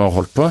etter hvert som jeg har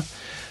holdt på.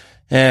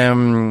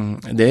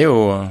 Det er jo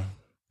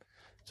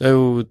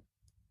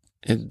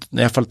i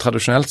hvert fall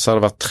tradisjonelt så har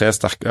det vært 3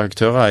 sterke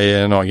aktører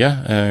i Norge,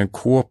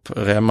 Coop,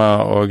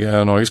 Rema og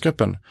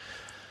Norgesgruppen.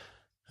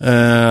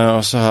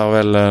 Og så har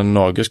vel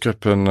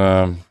Norgesgruppen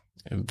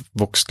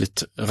vokst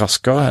litt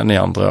raskere enn de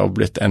andre og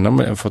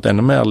fått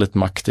enda mer litt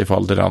makt i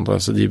forhold til de andre,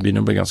 så de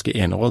begynner å bli ganske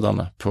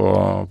enerådende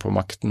på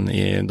makten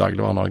i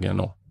dagligvare-Norge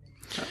nå.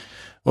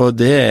 Og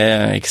det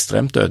er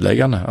ekstremt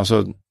ødeleggende.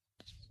 Altså,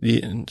 de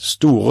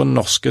store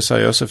norske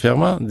seriøse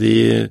firmaer,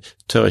 de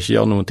tør ikke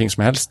gjøre noen ting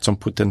som helst som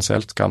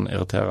potensielt kan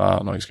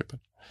irritere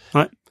Norgesgruppen.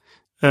 Nei,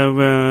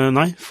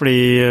 hvorfor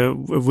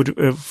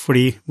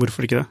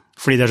ikke det?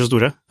 Fordi de er så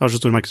store, har så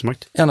stor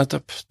markedsmakt. Ja,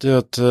 nettopp. Det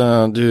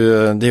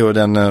er jo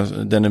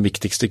denne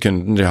viktigste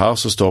kunden de har,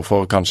 som står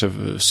for kanskje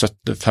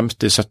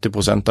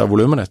 50-70% av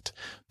volumet ditt.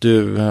 Du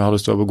har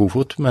lyst til å være på god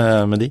fot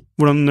med de.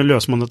 Hvordan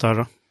løser man dette her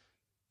da?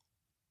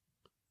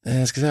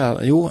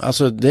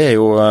 Det er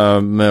jo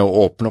med å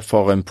åpne opp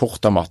for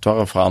import av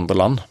matvarer fra andre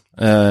land.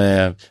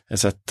 Jeg har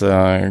sett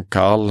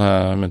Karl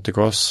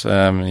Munthe-Kaas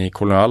i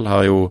Kolonial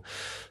har jo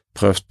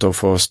prøvd å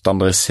få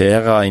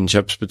standardisere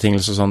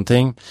innkjøpsbetingelser og sånne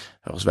ting.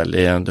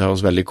 Det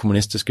høres veldig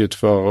kommunistisk ut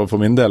for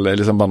min del. Det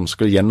er liksom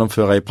vanskelig å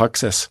gjennomføre i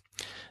praksis.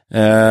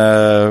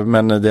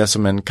 Men det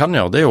som en kan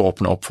gjøre, det er å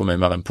åpne opp for mye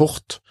mer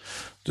import.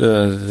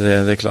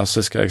 Det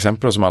klassiske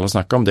eksempelet som alle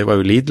snakker om, det var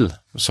jo Lidl,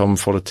 som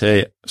får det til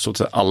stort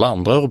sett alle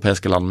andre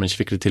europeiske land, men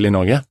ikke fikk det til i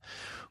Norge.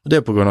 Og det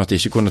er på grunn av at de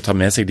ikke kunne ta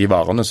med seg de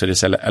varene som de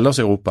selger ellers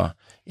i Europa,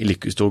 i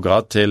like stor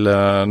grad til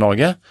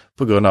Norge,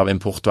 på grunn av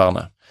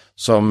importvernet,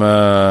 som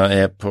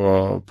er på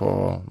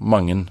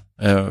mange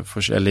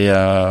forskjellige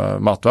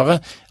matvarer,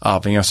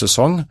 avhengig av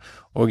sesong,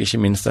 og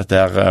ikke minst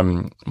dette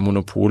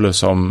monopolet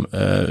som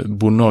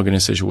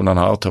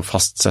bondeorganisasjonene har til å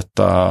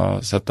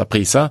fastsette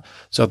priser,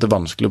 så at det er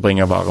vanskelig å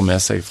bringe varer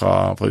med seg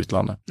fra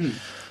utlandet.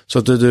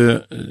 Så at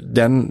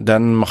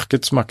den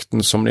markedsmakten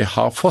som de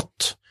har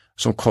fått,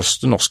 som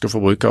koster norske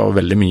forbrukere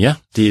veldig mye,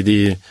 det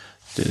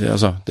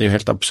er jo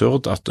helt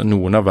absurd at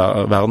noen av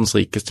verdens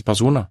rikeste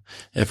personer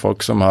er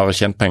folk som har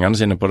tjent pengene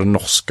sine på det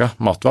norske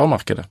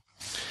matvaremarkedet.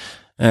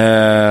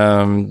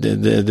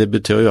 Det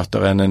betyr jo at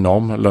det er en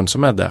enorm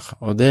lønnsomhet der,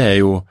 og det er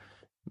jo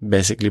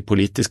basically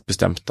politisk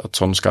bestemt at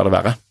sånn skal det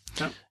være.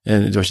 Ja.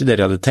 Det var ikke det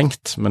de hadde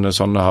tenkt, men det er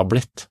sånn det har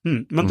blitt.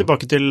 Men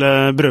tilbake til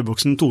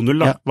brødboksen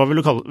 2.0 da. Ja. Hva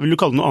vil du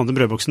kalle noe annet enn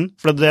brødboksen?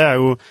 For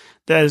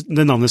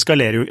det navnet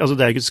skalerer jo, altså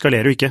det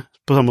skalerer jo ikke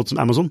på samme måte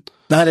som Amazon.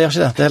 Nei, det gjør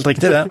ikke det. Det er helt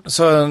riktig det.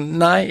 Så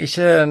nei,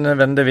 ikke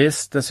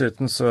nødvendigvis.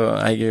 Dessuten så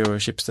eier jo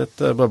Schibsted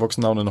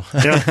brødboksen-navnet nå.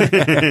 Ja.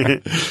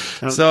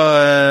 Ja. Så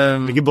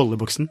ikke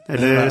bolleboksen,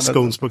 eller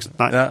sconesboksen.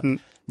 Nei. Ja.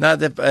 Nei,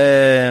 vi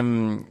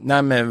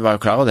var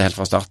jo klare det helt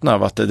fra starten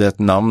av at det er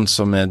et navn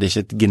det er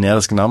ikke et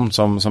generisk navn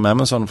som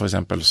Amazon for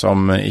eksempel,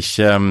 som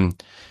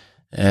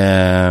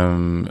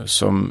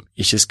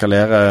ikke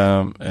skalerer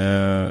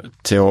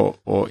til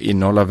å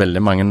inneholde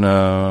veldig mange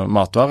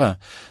matvarer.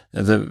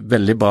 Det er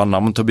veldig bra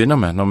navn til å begynne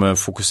med, når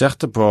vi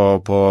fokuserte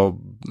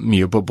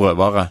mye på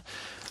brødvarer.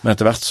 Men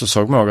etter hvert så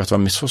vi også at det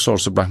var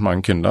misforståelse blant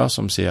mange kunder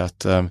som sier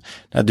at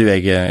nei,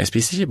 jeg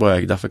spiser ikke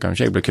brød, derfor kan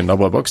ikke jeg bli kunde av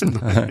brødboksen.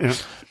 Ja.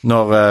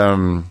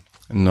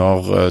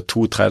 Når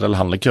 2/3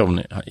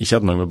 handlekurven ikke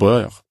hadde noe med brød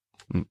å gjøre.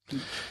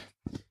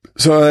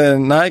 Så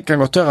nei, jeg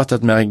kan godt gjøre at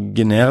et mer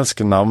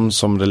generiske navn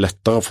som det er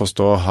lettere å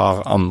forstå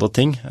har andre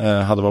ting,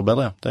 hadde vært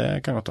bedre.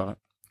 Det kan godt være.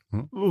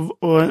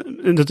 Og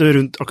dette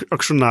rundt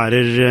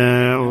aksjonærer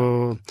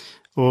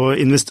nå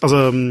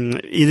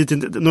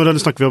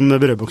snakker vi om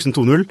brødboksen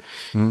 2.0.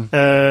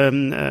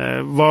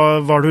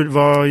 Hva vil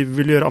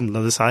du gjøre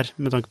annerledes her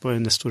med tanke på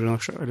investorer?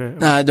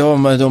 Nei, da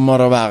må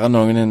det være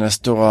noen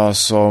investorer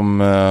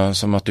som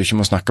at du ikke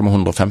må snakke med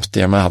 150.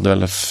 Vi hadde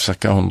vel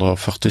ca.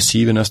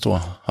 147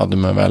 investorer, hadde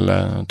vi vel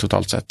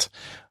totalt sett.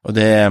 Og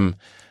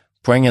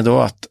poenget er da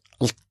at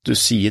alt du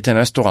sier til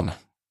investorene,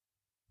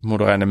 må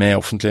du regne med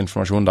offentlig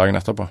informasjon dagen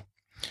etterpå.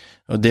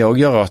 Og det også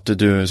gjør at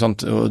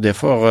og det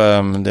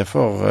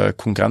får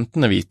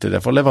konkurrentene vite,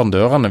 det får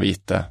leverandørene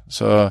vite.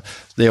 Så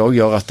det også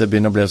gjør at det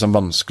begynner å bli sånn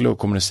vanskelig å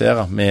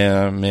kommunisere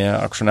med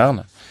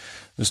aksjonærene.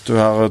 Hvis du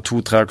har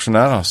 2-3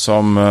 aksjonærer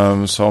som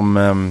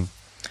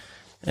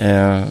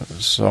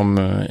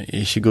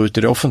ikke går ut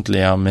i det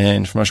offentlige med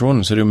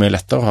informasjonen, så er det jo mye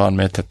lettere å ha en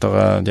mye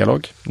tettere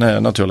dialog,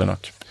 naturlig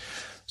nok.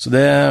 Så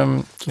det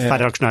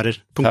færre aksjonærer,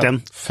 punkt 1.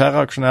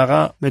 Færre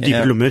aksjonærer. Med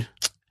dype lommer.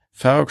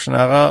 Færre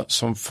aksjonærer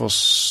som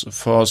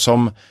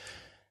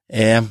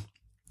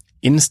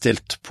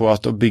innstilt på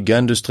at å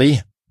bygge industri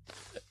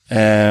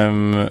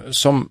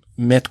som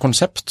med et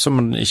konsept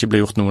som ikke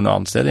blir gjort noen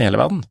annen sted i hele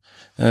verden,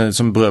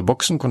 som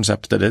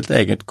brødboksen-konseptet, det et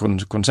eget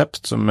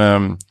konsept som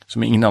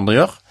ingen andre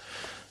gjør,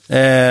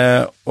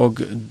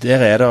 og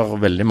der det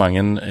veldig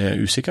mange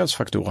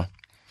usikkerhetsfaktorer.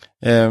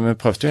 Vi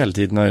prøvde jo hele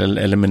tiden å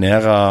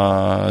eliminere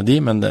de,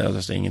 men det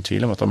ingen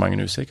tvil om at det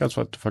mange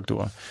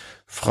usikkerhetsfaktorer.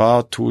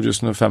 Fra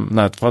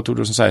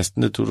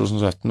 2016 til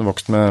 2017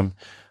 vokste vi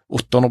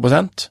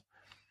 800%.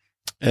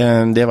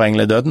 Det var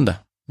egentlig døden det.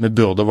 Vi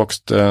burde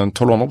vokst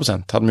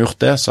 1200%. Hadde vi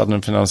gjort det, så hadde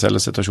den finansielle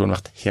situasjonen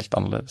vært helt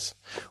annerledes.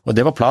 Og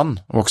det var planen,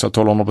 å vokse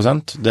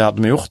 1200%. Det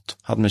hadde vi gjort,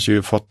 hadde vi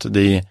ikke fått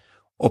de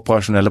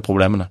operasjonelle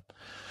problemene.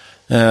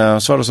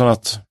 Så var det sånn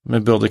at vi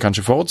burde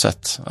kanskje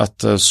forutsett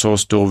at så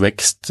stor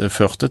vekst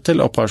førte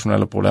til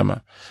operasjonelle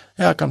problemer.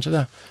 Ja, kanskje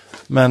det.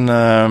 Men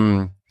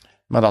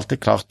vi hadde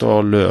alltid klart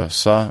å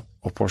løse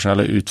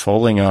operasjonelle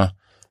utfordringer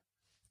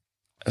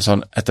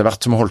sånn etter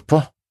hvert som vi holdt på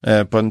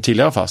en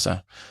tidligere fase.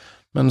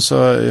 Men så,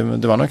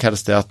 det var nok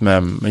helst det at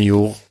vi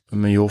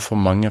gjorde for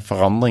mange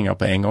forandringer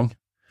på en gang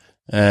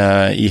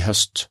i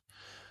høst.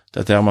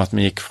 Dette med at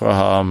vi gikk fra å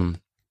ha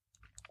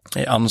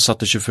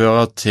ansatte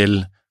sjåfører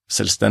til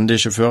selvstendige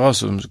sjåfører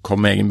som kom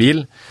med egen bil,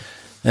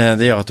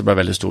 det gjør at det ble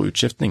veldig stor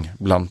utskiftning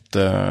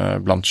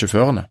blant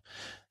sjåførene.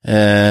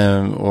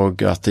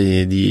 Og at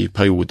de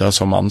perioder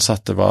som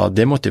ansatte var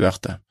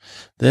demotiverte.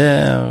 Det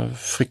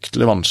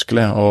fryktelig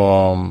vanskelig å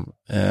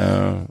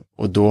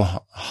da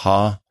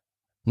ha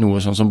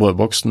noe sånn som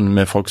brødboksen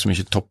med folk som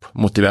ikke er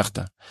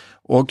toppmotiverte,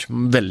 og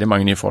veldig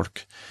mange nye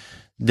folk.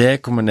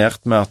 Det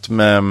kombinert med at vi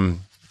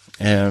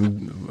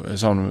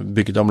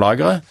bygde om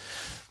lageret.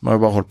 Vi har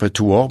jo bare holdt på i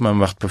 2 år, men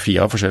vi har vært på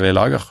 4 forskjellige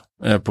lager,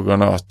 på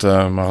grunn av at vi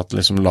har hatt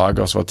liksom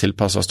lager som var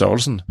tilpasset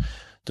størrelsen.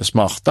 Det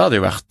smarte hadde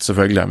jo vært,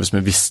 selvfølgelig, hvis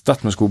vi visste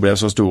at vi skulle bli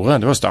så store.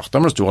 Det var å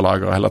starte med store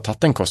lager, og heller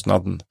tatt den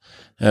kostnaden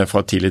fra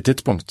et tidlig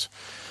tidspunkt.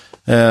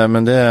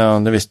 Men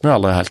det visste vi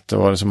aldri helt,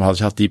 og liksom hadde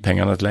ikke hatt de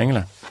pengene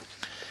tilgjengelig.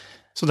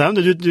 Så det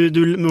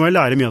du må jo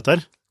lære mye av det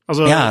her.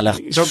 Altså, jeg har lært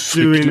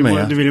fryktelig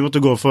mye. Du vil jo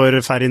måtte gå for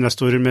færre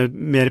investorer med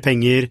mer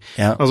penger.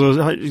 Ja. Altså,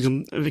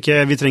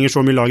 vi trenger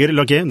så mye lager.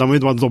 Ok, da må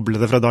vi bare doble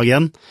det fra dag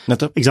 1.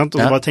 Nettopp. Ikke sant?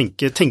 Og så bare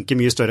tenke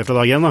mye større fra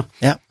dag 1 da.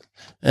 Ja.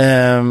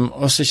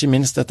 Og så ikke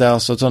minst dette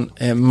altså sånn,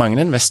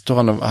 mange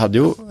investorene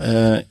hadde jo,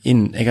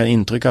 jeg hadde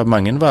inntrykk av at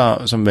mange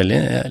var som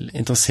veldig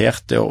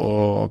interessert i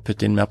å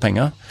putte inn mer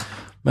penger.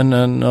 Men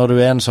når du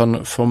en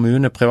sånn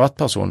formuende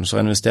privatperson som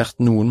har investert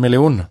noen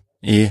millioner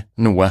i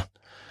noe,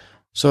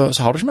 så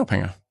har du ikke mer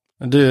penger.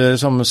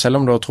 Selv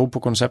om du har tro på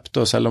konseptet,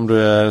 og selv om du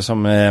er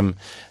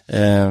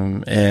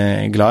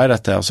glad i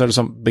dette, så er det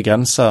sånn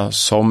begrenset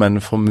som en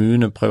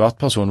formuende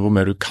privatperson hvor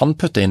mye du kan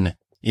putte inn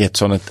i et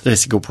sånt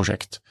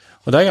risikoprosjekt.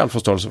 Og det har jeg all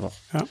forståelse for.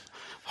 Ja.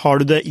 Har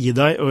du det i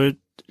deg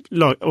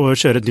å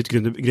kjøre et nytt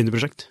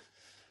gründerprosjekt?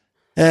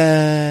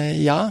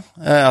 Ja,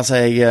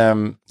 altså jeg...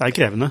 det er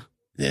krevende.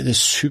 Det er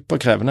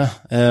superkrevende,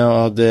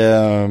 og det...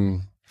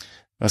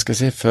 hva skal jeg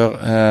si, før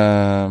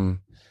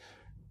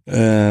jeg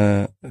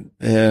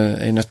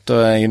er nødt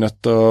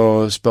til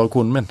å spørre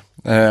konen min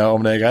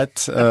om det er greit.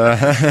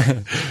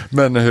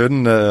 Men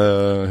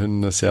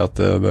hun sier at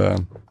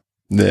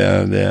det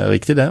er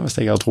riktig det, hvis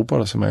jeg har tro på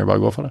det, så må jeg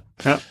bare gå for det.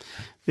 Ja,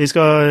 vi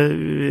skal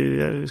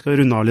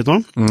runde av litt nå.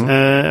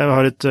 Jeg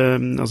har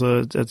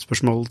et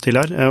spørsmål til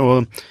her, og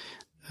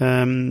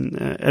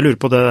jeg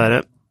lurer på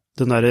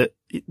den der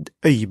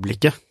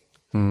øyeblikket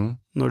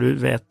når du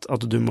vet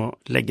at du må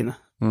legge ned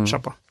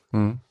sjappa.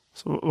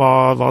 Så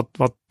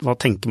hva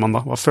tenker man da?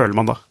 Hva føler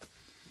man da?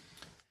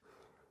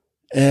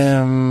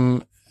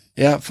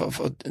 Ja,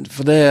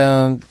 for det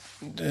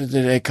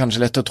er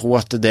kanskje lett å tro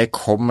at det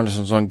kommer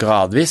liksom sånn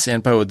gradvis i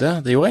en periode.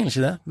 Det gjorde egentlig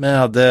ikke det. Vi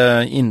hadde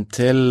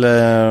inntil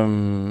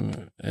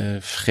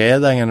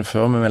fredagen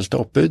før vi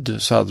meldte oppbud,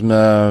 så hadde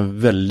vi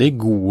veldig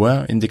gode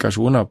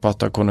indikasjoner på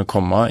at det kunne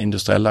komme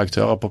industrielle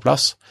aktører på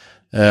plass.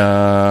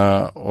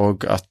 Og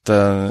at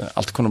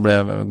alt kunne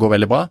gå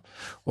veldig bra,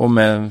 og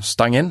med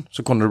stang inn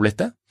så kunne det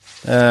blitt det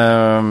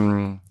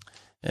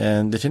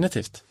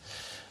definitivt,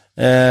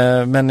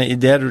 men i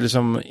det du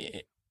liksom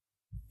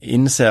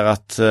innser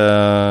at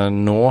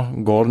nå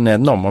går det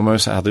nedenom, og vi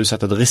hadde jo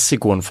sett at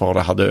risikoen for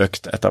det hadde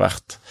økt etter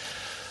hvert,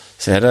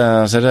 så er det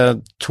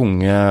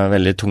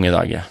veldig tunge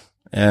dager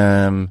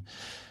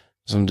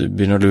som du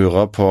begynner å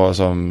lure på,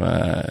 som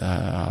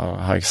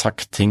har jeg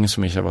sagt ting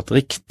som ikke har vært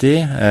riktig.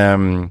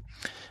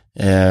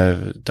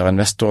 Det er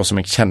investorer som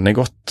jeg kjenner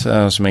godt,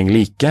 som jeg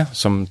liker,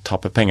 som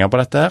taper penger på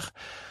dette her.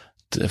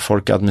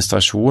 Folk i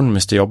administrasjon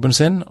mister jobben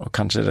sin, og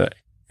kanskje det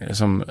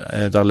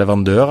er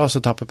leverandører som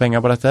taper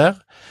penger på dette her,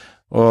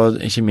 og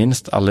ikke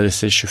minst alle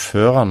disse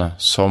sjåførene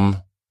som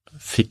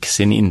fikk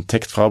sin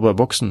inntekt fra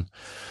brødboksen,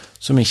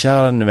 som ikke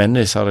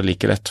nødvendigvis har det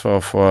like lett for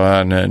å få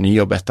en ny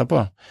jobb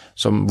etterpå,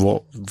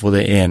 hvor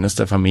det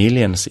eneste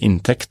familiens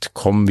inntekt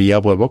kom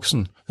via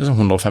brødboksen. Det er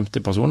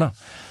 150 personer.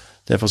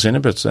 Det forsvinner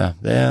plutselig.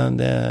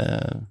 Det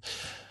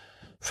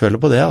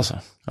føler på det,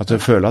 altså. At du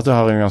føler at du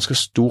har en ganske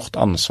stort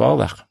ansvar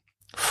der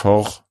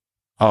for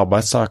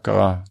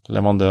arbeidstakere,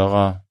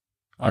 leverandører,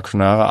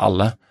 aksjonærer,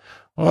 alle.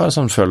 Og en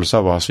sånn følelse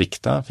av å ha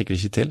sviktet, fikk det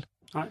ikke til.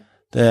 Nei.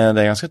 Det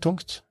er ganske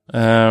tungt.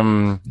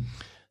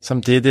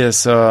 Samtidig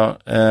så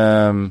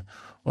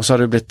og så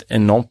har det blitt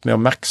enormt mye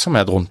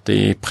oppmerksomhet rundt det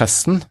i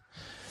pressen.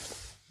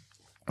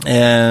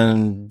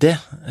 Det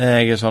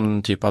jeg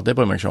sånn type at det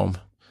bryr meg ikke om.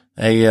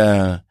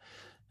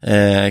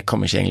 Jeg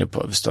kommer ikke egentlig på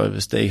hvis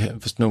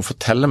noen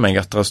forteller meg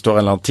at det står en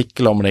eller annen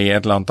artikkel om det i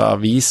et eller annet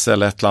avis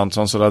eller et eller annet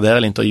sånt, så det er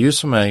et intervju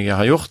som jeg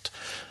har gjort.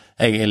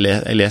 Jeg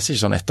leser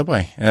ikke sånn etterpå,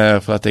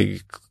 for at jeg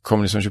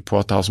kommer liksom ikke på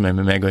at det har så mye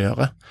med meg å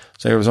gjøre.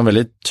 Så jeg er sånn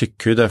veldig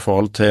tykkhudet i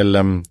forhold til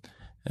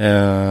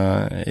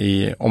i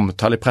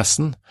omtale i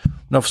pressen.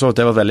 Men jeg forstår at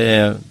det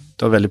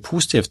var veldig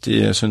positivt,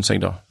 synes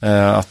jeg da,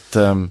 at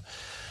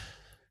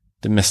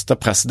det meste av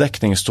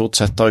pressedekningen stort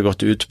sett har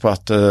gått ut på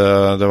at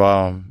det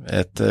var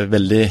et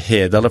veldig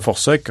hederlig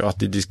forsøk, og at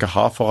de skal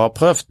ha for å ha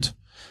prøvd.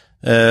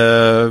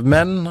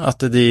 Men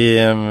at de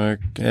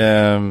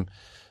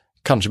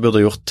kanskje burde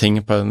gjort ting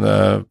på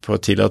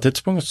et tidligere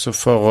tidspunkt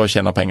for å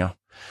tjene penger.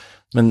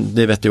 Men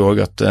de vet jo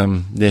også at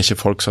det er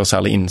ikke folk som har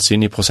særlig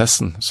innsyn i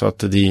prosessen, så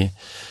at de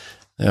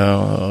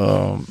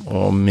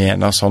å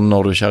mene sånn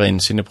når du ikke har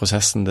innsyn i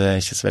prosessen, det er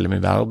ikke så veldig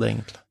mye verd,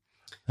 egentlig.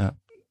 Ja.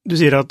 Du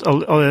sier at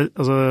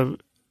altså,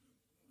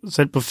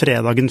 selv på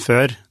fredagen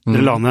før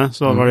dere la ned,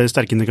 så var det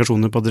sterke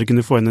indikasjoner på at dere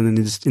kunne få inn en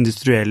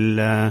industriell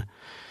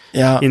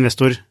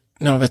investor.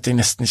 Nå vet jeg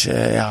nesten ikke,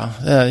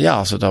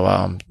 altså det var...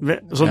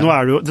 Så nå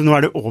er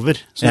det over,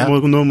 så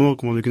nå må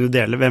du kunne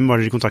dele. Hvem var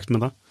dere i kontakt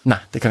med da? Nei,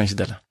 det kan jeg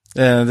ikke dele.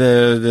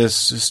 Det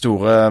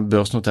store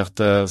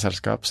børsnoterte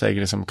selskap, så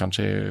jeg liksom kan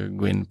ikke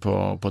gå inn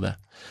på det.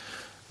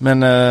 Men,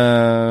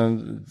 nei,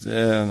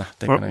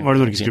 det kan jeg... Var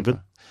det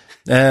Norgesgruppen?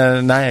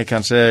 Nei, jeg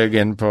kan ikke gå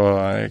inn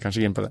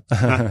på det.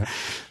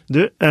 Du,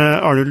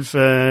 Arnulf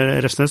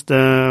Refsnes, det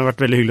har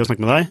vært veldig hyggelig å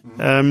snakke med deg.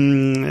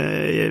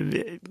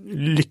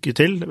 Lykke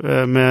til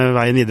med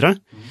veien videre.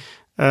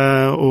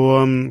 Og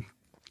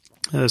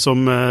som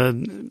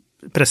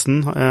pressen,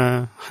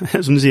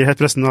 som du sier,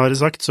 pressen har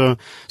sagt, så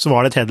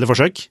var det et hederlig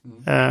forsøk.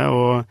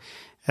 Og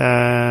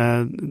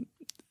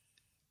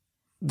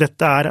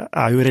dette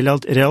er jo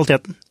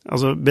realiteten.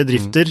 Altså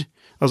bedrifter,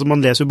 altså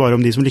man leser jo bare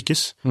om de som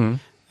lykkes.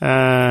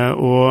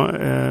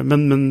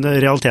 Men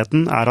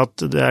realiteten er at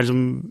det er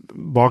liksom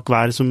bak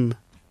hver som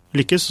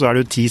lykkes, så er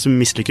det jo 10 som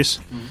mislykkes.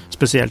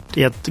 Spesielt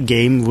i et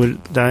game hvor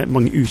det er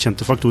mange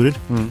ukjente faktorer.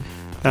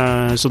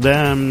 Så det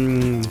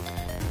må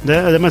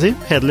jeg si.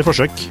 Hederlig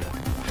forsøk.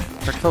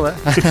 Takk for det.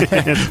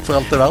 For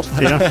alt det er verdt.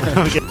 Ja,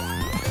 ok.